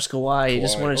my gosh, Kawhi, he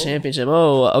just won a championship.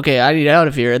 Oh, okay, I need out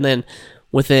of here. And then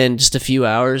within just a few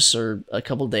hours or a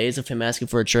couple days of him asking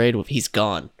for a trade, he's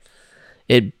gone.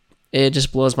 It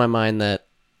just blows my mind that.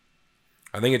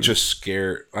 I think it's just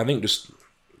scared.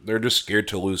 They're just scared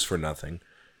to lose for nothing,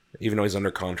 even though he's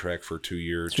under contract for 2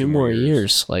 years. 2 more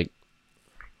years. Like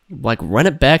run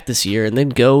it back this year and then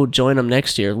go join them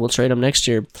next year. We'll trade them next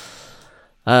year.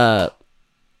 I'm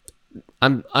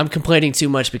complaining too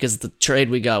much because the trade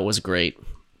we got was great,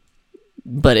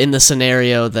 but in the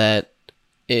scenario that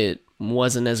it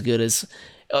wasn't as good as,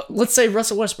 let's say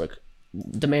Russell Westbrook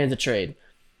demands a trade,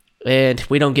 and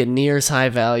we don't get near as high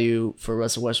value for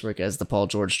Russell Westbrook as the Paul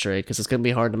George trade because it's going to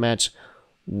be hard to match.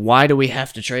 Why do we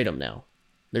have to trade him now?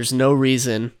 There's no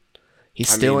reason. He's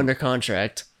still under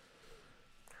contract.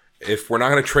 If we're not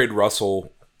going to trade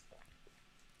Russell,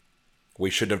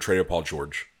 we shouldn't have traded Paul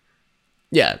George.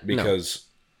 Yeah, because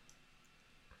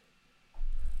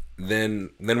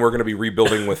then we're going to be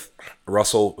rebuilding with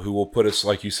Russell, who will put us,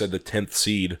 like you said, the 10th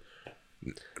seed.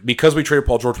 Because we traded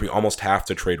Paul George, we almost have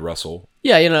to trade Russell.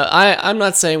 Yeah, I'm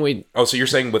not saying we. Oh, so you're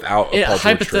saying without a Paul George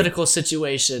hypothetical trade.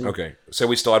 Situation. Okay, so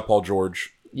we still had Paul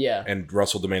George. Yeah. And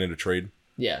Russell demanded a trade.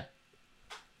 Yeah.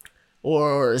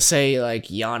 Or say like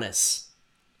Giannis,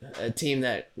 a team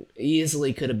that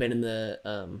easily could have been in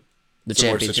the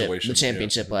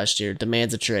championship last year,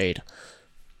 demands a trade.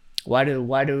 Why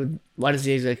does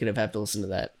the executive have to listen to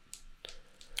that?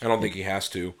 I don't think he has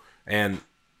to, and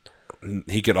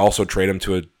he could also trade him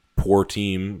to a poor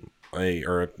team,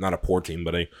 or not a poor team,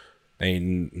 but a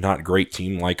not great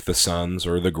team like the Suns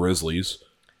or the Grizzlies.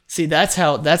 See, that's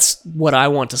what I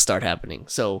want to start happening.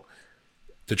 So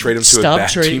to trade him to a bad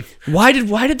team. Why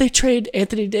did they trade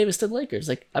Anthony Davis to the Lakers?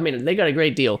 They got a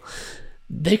great deal.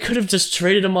 They could have just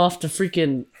traded him off to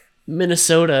freaking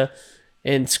Minnesota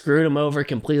and screwed him over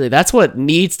completely. That's what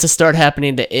needs to start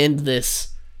happening to end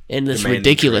this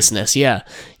ridiculousness. Yeah.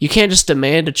 You can't just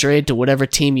demand a trade to whatever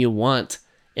team you want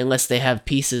unless they have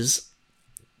pieces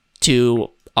to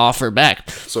offer back.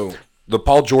 So the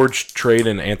Paul George trade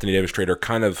and Anthony Davis trade are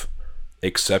kind of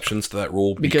exceptions to that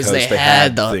rule because they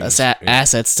had the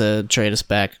assets to trade us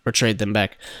back or trade them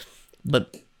back.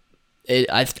 But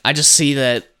I just see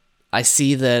that. I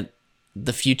see that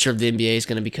the future of the NBA is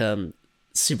going to become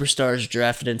superstars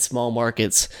drafted in small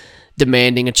markets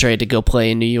demanding a trade to go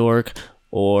play in New York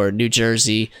or New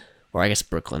Jersey, or I guess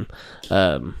Brooklyn,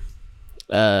 and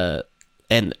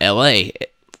LA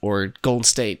or Golden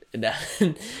State. And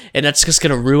that's just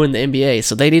going to ruin the NBA.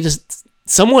 So they need to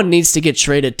someone needs to get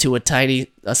traded to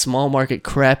a small market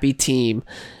crappy team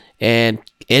and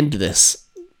end this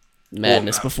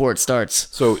madness before it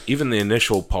starts. So even the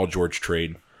initial Paul George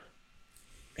trade,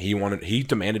 he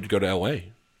demanded to go to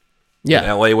L.A. Yeah. And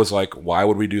L.A. was like, why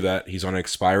would we do that? He's on an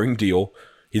expiring deal.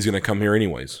 He's going to come here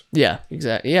anyways. Yeah,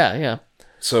 exactly. Yeah.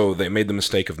 So they made the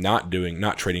mistake of not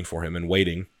trading for him and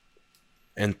waiting.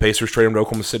 And Pacers traded him to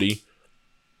Oklahoma City.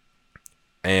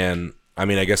 And, I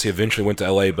mean, I guess he eventually went to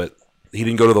L.A., but he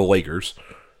didn't go to the Lakers.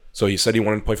 So he said he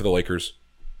wanted to play for the Lakers.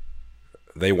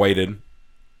 They waited.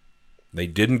 They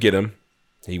didn't get him.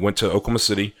 He went to Oklahoma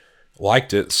City,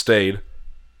 liked it, stayed.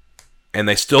 And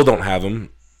they still don't have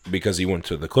him because he went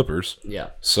to the Clippers. Yeah.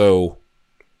 So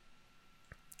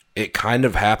it kind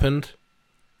of happened,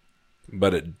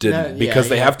 but it didn't. Because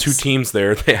they have two teams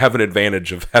there. They have an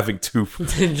advantage of having two.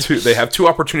 They have two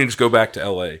opportunities to go back to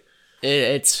L.A.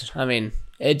 It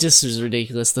just is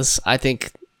ridiculous. I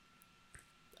think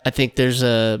there's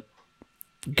a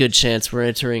good chance we're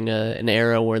entering an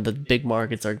era where the big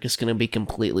markets are just going to be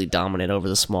completely dominant over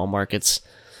the small markets.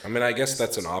 I mean, I guess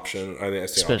that's an option. I think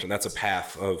that's the option. That's a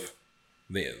path of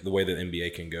the way that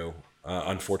NBA can go,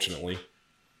 unfortunately.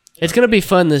 It's going to be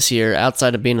fun this year,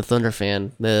 outside of being a Thunder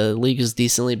fan. The league is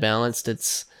decently balanced.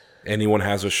 Anyone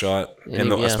has a shot,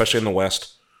 especially in the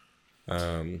West.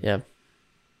 Yeah.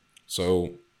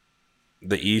 So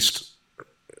the East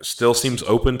still seems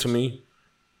open to me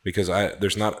because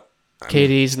there's not...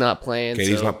 KD's not playing.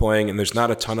 KD's not playing, and there's not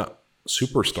a ton of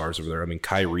superstars over there. I mean,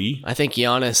 Kyrie. I think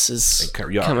Giannis is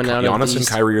coming out. Giannis and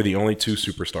Kyrie are the only two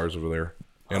superstars over there.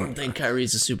 I don't think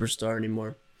Kyrie's a superstar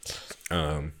anymore.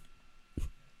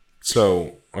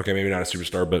 So, okay, maybe not a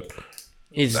superstar, but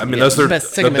he's those are the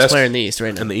best player in the East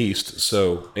right now. In the East,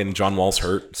 so and John Wall's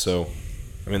hurt, so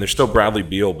I mean, there's still Bradley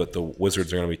Beal, but the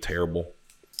Wizards are going to be terrible.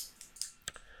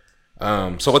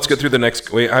 So let's get through the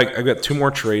next. Wait, I've got two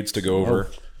more trades to go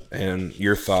over, and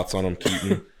your thoughts on them,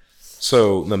 Keaton.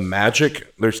 So the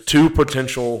Magic, there's two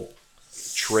potential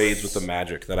trades with the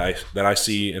Magic that I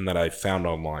see and that I found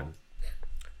online.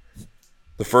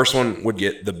 The first one would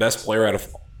get the best player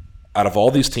out of all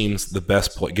these teams,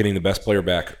 getting the best player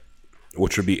back,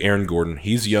 which would be Aaron Gordon.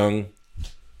 He's young.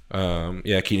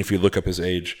 Keaton, if you look up his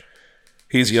age,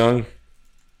 he's young.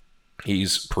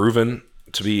 He's proven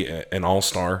to be an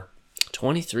all-star.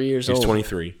 23 years old. He's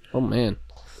 23. Oh, man.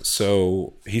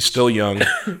 So he's still young,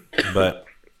 but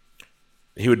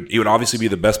he would obviously be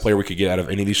the best player we could get out of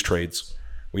any of these trades.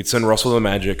 We'd send Russell to the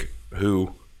Magic,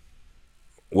 who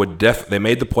would they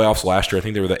made the playoffs last year. I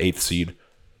think they were the 8th seed.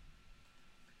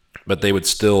 But they would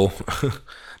still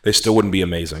they still wouldn't be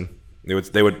amazing.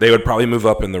 They would probably move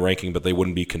up in the ranking, but they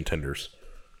wouldn't be contenders.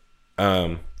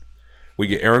 We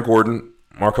get Aaron Gordon,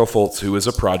 Markelle Fultz, who is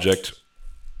a project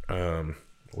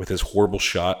with his horrible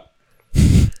shot,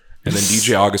 and then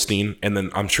DJ Augustine, and then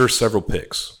I'm sure several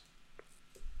picks.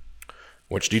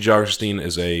 Which DJ Augustine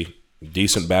is a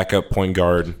decent backup point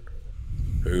guard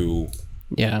who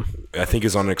I think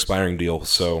is on an expiring deal.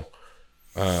 So,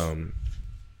 and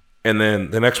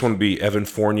then the next one would be Evan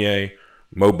Fournier,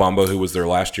 Mo Bamba, who was their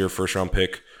last year first round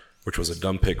pick, which was a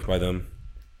dumb pick by them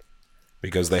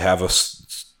because they have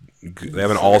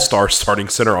an all-star starting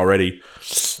center already.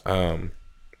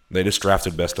 They just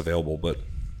drafted best available,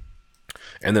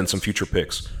 and then some future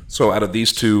picks. So out of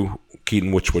these two,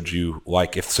 Keaton, which would you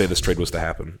like if, say, this trade was to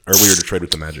happen, or we were to trade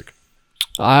with the Magic?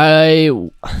 I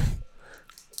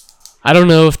don't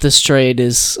know if this trade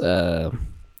is, I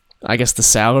guess the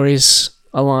salaries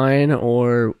align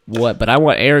or what, but I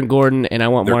want Aaron Gordon and I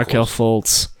want Markelle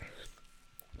Fultz,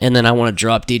 and then I want to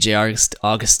drop DJ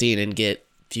Augustine and get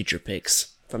future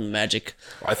picks from the Magic.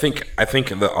 I think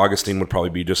the Augustine would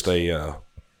probably be just he's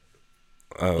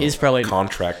probably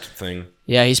contract thing.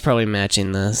 Yeah, he's probably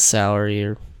matching the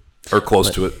salary or close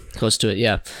to it. Close to it,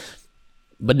 yeah.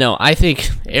 But no, I think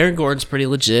Aaron Gordon's pretty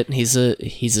legit. He's a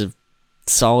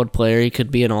solid player. He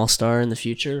could be an all-star in the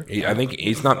future. I think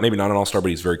he's maybe not an all-star, but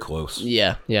he's very close.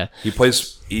 Yeah. He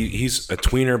plays. He's a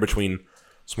tweener between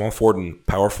small forward and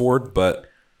power forward, but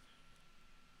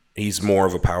he's more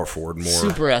of a power forward.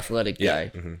 Super athletic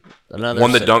guy. Mm-hmm. Another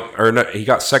won the dunk, or no, he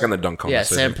got second in the dunk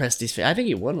contest. Yeah, Sam Presti's. I think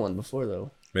he won one before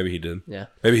though. Maybe he did. Yeah.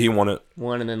 Maybe he won it.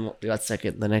 Won and then got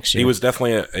second the next year. He was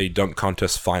definitely a dunk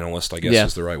contest finalist, I guess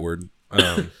is the right word.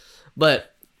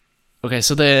 But okay,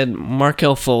 so then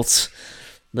Markelle Fultz,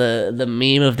 the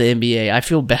meme of the NBA. I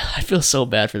feel bad. I feel so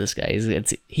bad for this guy.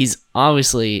 He's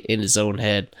obviously in his own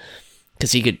head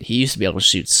because he used to be able to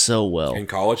shoot so well. In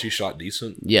college, he shot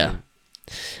decent. Yeah.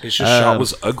 His shot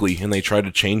was ugly, and they tried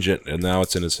to change it, and now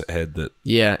it's in his head that...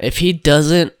 Yeah, if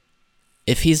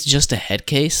he's just a head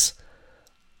case,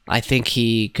 I think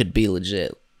he could be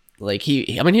legit. Like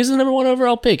he was the number 1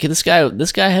 overall pick. This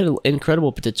guy had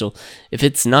incredible potential. If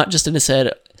it's not just in his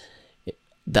head,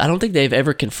 I don't think they've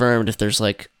ever confirmed if there's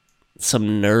like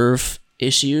some nerve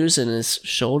issues in his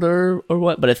shoulder or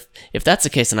what. But if that's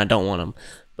the case, then I don't want him.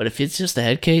 But if it's just a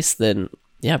head case, then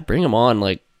yeah, bring him on.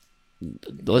 Like,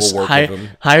 let's We'll work with him.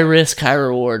 high risk, high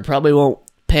reward. Probably won't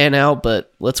pan out,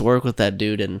 but let's work with that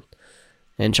dude and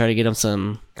try to get him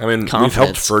some. I mean, we've confidence.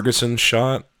 helped Ferguson's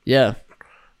shot. Yeah,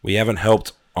 We haven't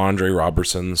helped Andre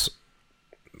Robertson's,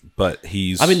 but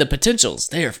he's. I mean the potential's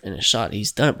there in his shot.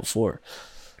 He's done it before.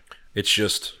 It's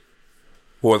just,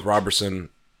 well, with Robertson,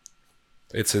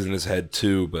 it's in his head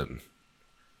too. But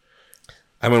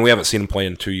I mean, we haven't seen him play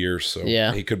in 2 years, so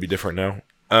Yeah. he could be different now.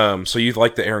 So you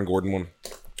like the Aaron Gordon one?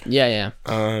 Yeah.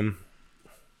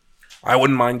 I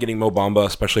wouldn't mind getting Mo Bamba,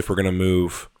 especially if we're gonna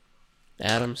move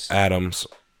Adams. Adams.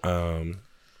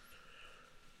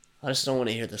 I just don't want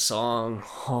to hear the song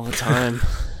all the time.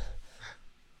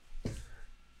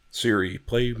 Siri,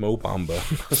 play Mo Bamba.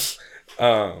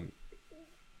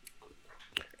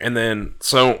 And then,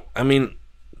 so, I mean,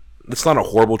 it's not a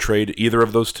horrible trade, either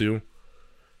of those two.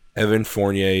 Evan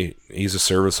Fournier, he's a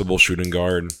serviceable shooting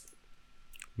guard,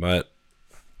 but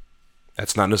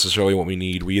that's not necessarily what we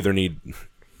need. We either need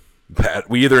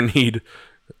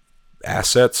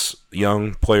assets,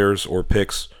 young players, or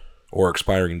picks, or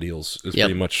expiring deals is Yep.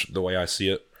 pretty much the way I see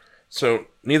it. So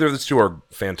neither of these two are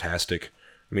fantastic.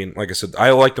 I mean, like I said,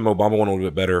 I like the Mo Bamba one a little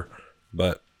bit better,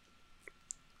 but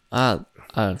just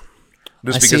I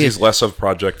because see he's it. less of a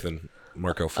project than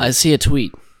Marco Fultz. I see a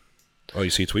tweet. Oh, you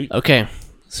see a tweet? Okay,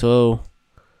 so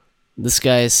this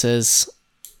guy says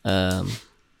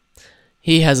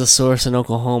he has a source in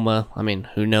Oklahoma. I mean,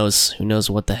 who knows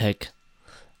what the heck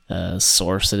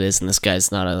source it is, and this guy's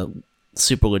not a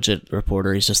super legit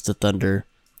reporter. He's just a Thunder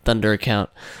account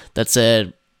that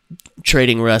said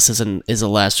trading Russ is a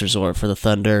last resort for the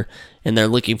Thunder, and they're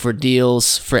looking for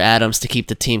deals for Adams to keep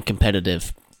the team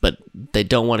competitive, but they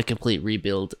don't want a complete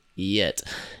rebuild yet.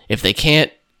 If they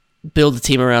can't build a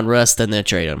team around Russ, then they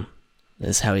trade him.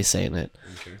 Is how he's saying it.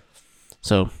 Okay.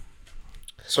 So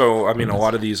I mean, a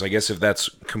lot of these, I guess if that's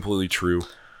completely true,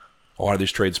 a lot of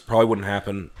these trades probably wouldn't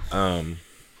happen. We'll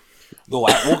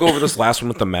go over this last one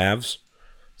with the Mavs.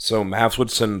 So Mavs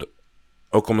would send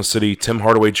Oklahoma City Tim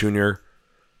Hardaway Jr.,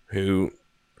 who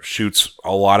shoots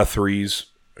a lot of threes,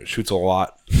 shoots a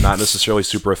lot, not necessarily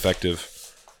super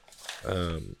effective,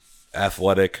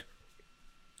 athletic.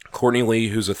 Courtney Lee,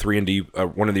 who's a 3-and-D,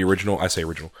 one of the original, one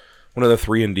of the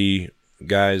 3-and-D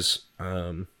guys.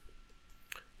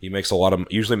 He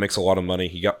usually makes a lot of money.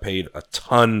 He got paid a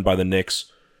ton by the Knicks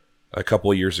a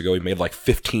couple of years ago. He made like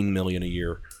 $15 million a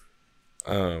year.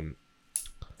 And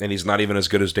he's not even as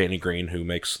good as Danny Green, who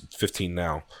makes 15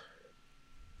 now.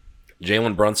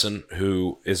 Jalen Brunson,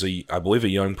 who is I believe a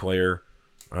young player,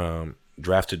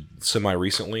 drafted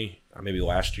semi-recently, maybe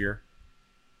last year.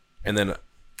 And then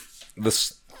the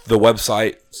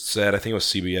website said, I think it was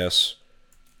CBS.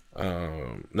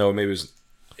 No, maybe it was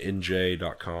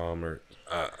NJ.com or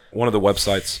one of the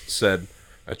websites said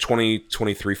a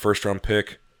 2023 first-round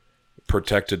pick,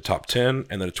 protected top 10,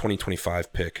 and then a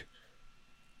 2025 pick.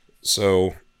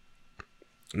 So,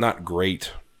 not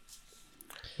great.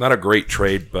 Not a great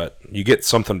trade, but you get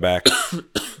something back. You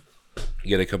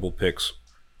get a couple picks.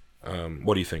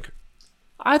 What do you think?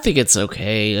 I think it's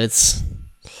okay. It's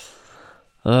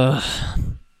not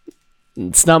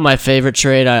my favorite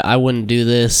trade. I wouldn't do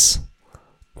this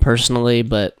personally,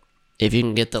 but if you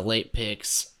can get the late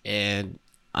picks, and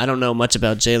I don't know much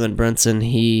about Jalen Brunson.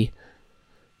 He's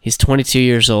 22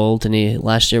 years old, and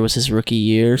last year was his rookie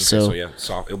year. Okay, so yeah,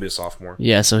 he'll be a sophomore.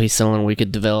 Yeah, so he's someone we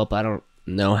could develop. I don't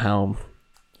know how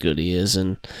good he is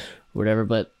and whatever,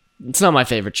 but it's not my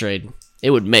favorite trade. It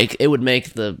would make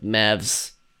the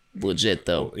Mavs legit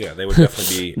though. Yeah, they would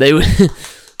definitely be. They would.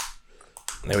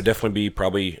 They would definitely be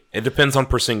probably. It depends on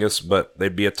Porzingis, but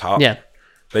they'd be a top. Yeah.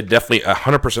 They'd definitely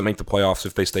 100% make the playoffs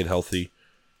if they stayed healthy,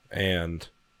 and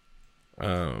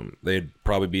they'd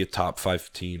probably be a top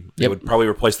 5 team. They would probably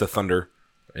replace the Thunder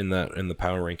in the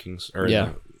power rankings or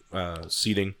in the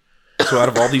seeding. So out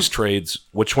of all these trades,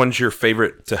 which one's your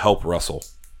favorite to help Russell?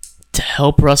 To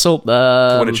help Russell,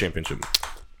 To win a championship.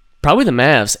 probably the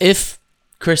Mavs. If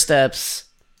Kristaps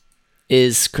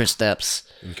is Kristaps.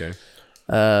 Okay.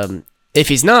 If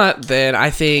he's not, then I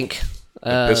think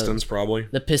The Pistons probably.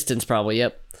 the Pistons probably.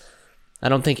 Yep. I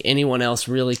don't think anyone else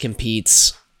really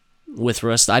competes with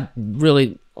Russ. A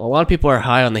lot of people are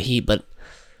high on the Heat, but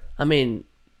I mean,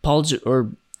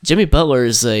 Jimmy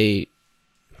Butler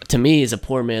to me is a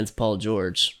poor man's Paul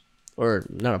George, or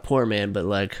not a poor man, but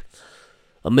like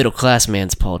a middle class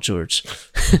man's Paul George.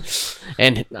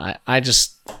 And I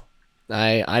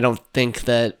I don't think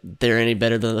that they're any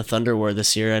better than the Thunder were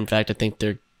this year. In fact, I think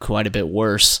they're quite a bit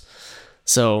worse.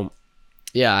 So,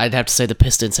 yeah, I'd have to say the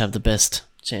Pistons have the best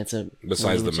chance at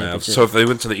Besides the winning Mavs. championship. So if they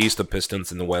went to the East, the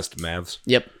Pistons, and the West, Mavs.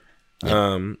 Yep.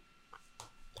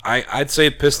 I'd say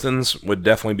Pistons would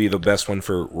definitely be the best one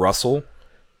for Russell.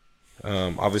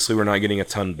 Obviously, we're not getting a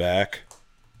ton back.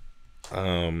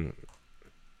 The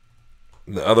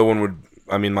other one would,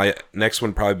 my next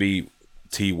one would probably be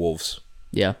T-Wolves.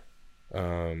 Yeah.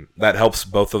 That helps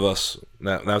both of us.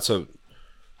 That's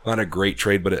not a great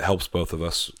trade, but it helps both of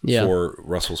us for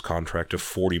Russell's contract of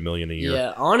 $40 million a year.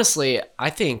 Yeah, honestly, I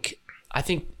think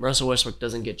Russell Westbrook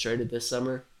doesn't get traded this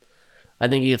summer. I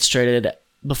think he gets traded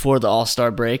before the All-Star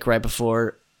break, right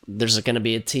before there's going to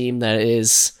be a team that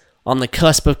is on the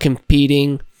cusp of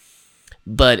competing,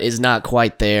 but is not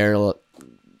quite there.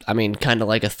 Kind of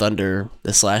like a Thunder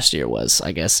this last year was,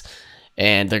 I guess.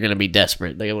 And they're going to be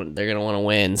desperate. They're going to want to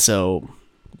win, so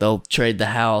they'll trade the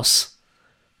house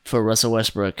for Russell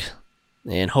Westbrook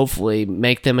and hopefully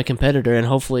make them a competitor and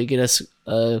hopefully get us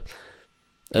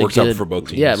works out for both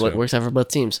teams. Yeah, it works out for both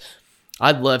teams.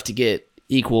 I'd love to get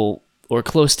equal or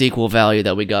close to equal value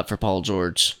that we got for Paul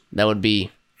George. That would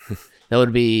be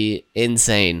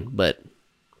insane, but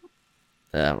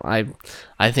I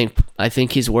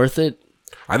think he's worth it.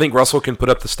 I think Russell can put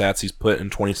up the stats he's put in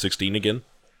 2016 again.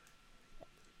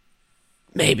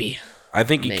 Maybe. I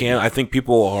think he can. I think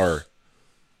people are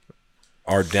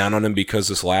down on him because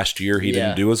this last year he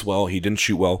didn't do as well. He didn't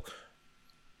shoot well.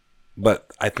 But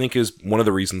I think is one of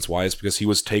the reasons why is because he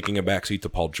was taking a backseat to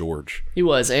Paul George. He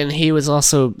was, and he was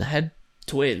also had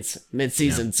twins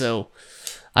mid-season, so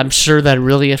I'm sure that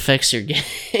really affects your game.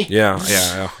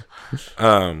 Yeah.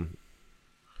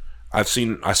 I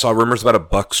saw rumors about a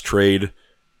Bucks trade.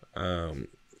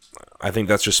 I think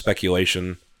that's just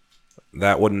speculation.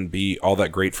 That wouldn't be all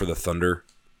that great for the Thunder.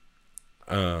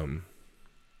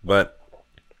 But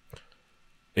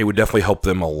it would definitely help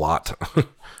them a lot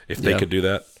if they could do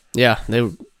that. Yeah, they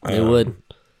would.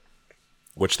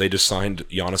 Which they just signed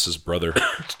Giannis's brother,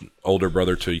 older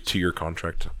brother, to a 2-year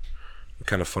contract.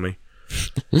 Kind of funny.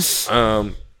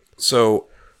 So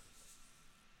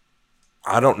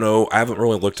I don't know. I haven't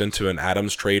really looked into an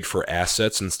Adams trade for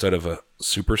assets instead of a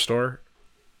superstar.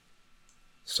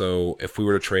 So if we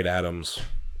were to trade Adams,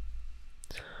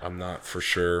 I'm not for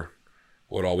sure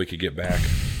what all we could get back.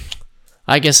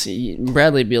 I guess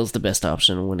Bradley Beal's the best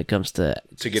option when it comes to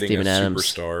getting Steven a Adams.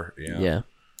 Superstar. Yeah.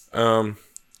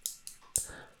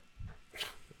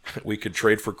 We could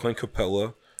trade for Clint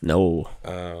Capella. No.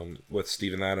 With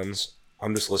Steven Adams.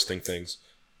 I'm just listing things.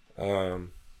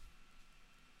 Clint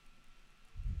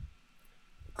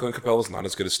Capella's not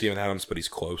as good as Steven Adams, but he's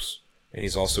close, and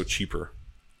he's also cheaper.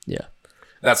 Yeah.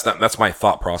 That's my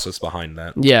thought process behind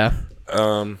that. Yeah.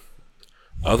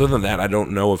 Other than that, I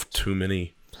don't know of too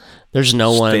many. There's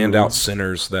no standout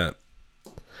centers that.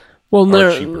 Well,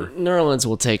 Nerlens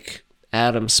will take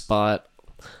Adams' spot.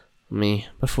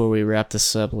 Before we wrap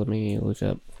this up, let me look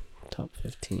up top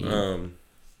 15.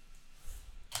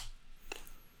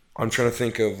 I'm trying to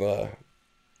think of.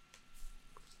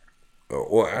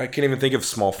 Well, I can't even think of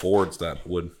small forwards that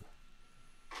would.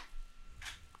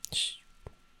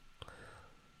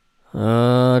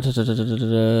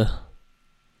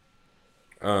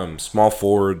 Small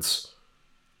forwards.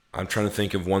 I'm trying to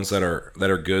think of ones that are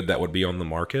good that would be on the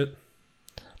market.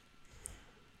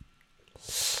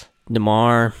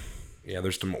 DeMar. Yeah,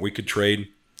 we could trade.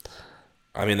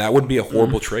 That wouldn't be a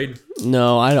horrible trade.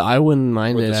 No, I wouldn't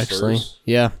mind it actually.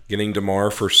 Yeah, getting DeMar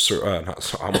for I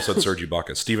almost said Serge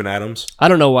Ibaka. Steven Adams. I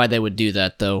don't know why they would do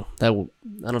that though. I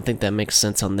don't think that makes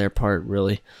sense on their part,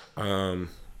 really.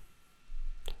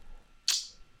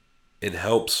 It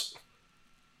helps.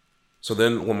 So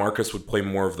then LaMarcus would play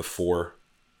more of the 4.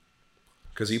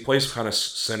 Because he plays kind of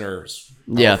center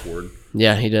forward.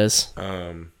 Yeah, he does.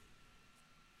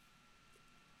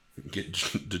 Get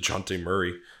DeJounte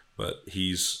Murray, but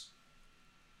he's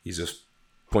a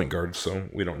point guard, so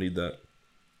we don't need that.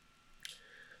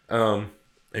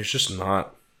 It's just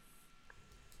not.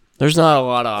 There's not a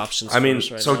lot of options.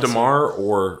 So DeMar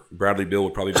or Bradley Beal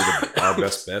would probably be our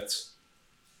best bets.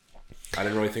 I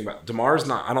didn't really think about DeMar's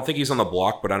not. I don't think he's on the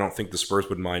block, but I don't think the Spurs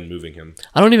would mind moving him.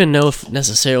 I don't even know if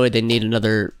necessarily they need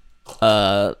another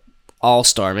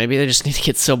all-star. Maybe they just need to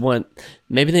get someone.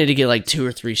 Maybe they need to get like 2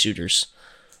 or 3 shooters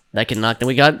that can knock them.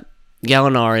 We got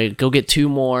Gallinari. Go get 2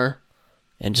 more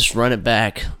and just run it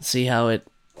back. See how it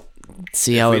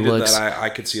looks. I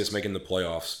could see us making the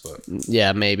playoffs, but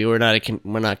yeah, maybe we're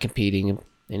not competing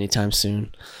anytime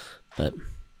soon. But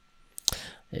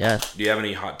yeah. Do you have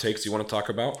any hot takes you want to talk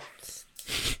about?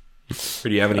 Or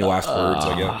do you have any last words?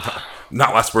 I guess.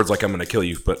 Not last words like I'm going to kill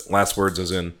you, but last words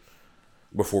as in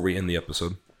before we end the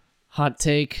episode. Hot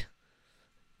take.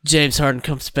 James Harden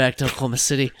comes back to Oklahoma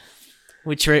City.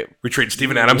 We trade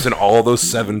Steven Adams and all those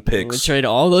 7 We picks. trade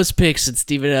all those picks and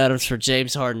Steven Adams for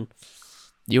James Harden.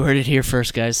 You heard it here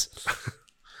first, guys.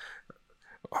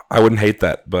 I wouldn't hate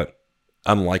that, but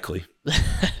unlikely.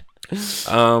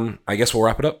 I guess we'll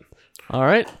wrap it up. All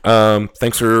right.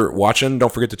 Thanks for watching.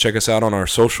 Don't forget to check us out on our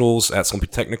socials at Slumpy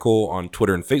Technical on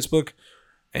Twitter and Facebook.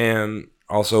 And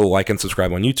also like and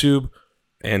subscribe on YouTube.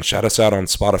 And shout us out on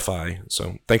Spotify.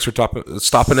 So thanks for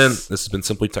stopping in. This has been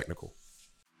Simply Technical.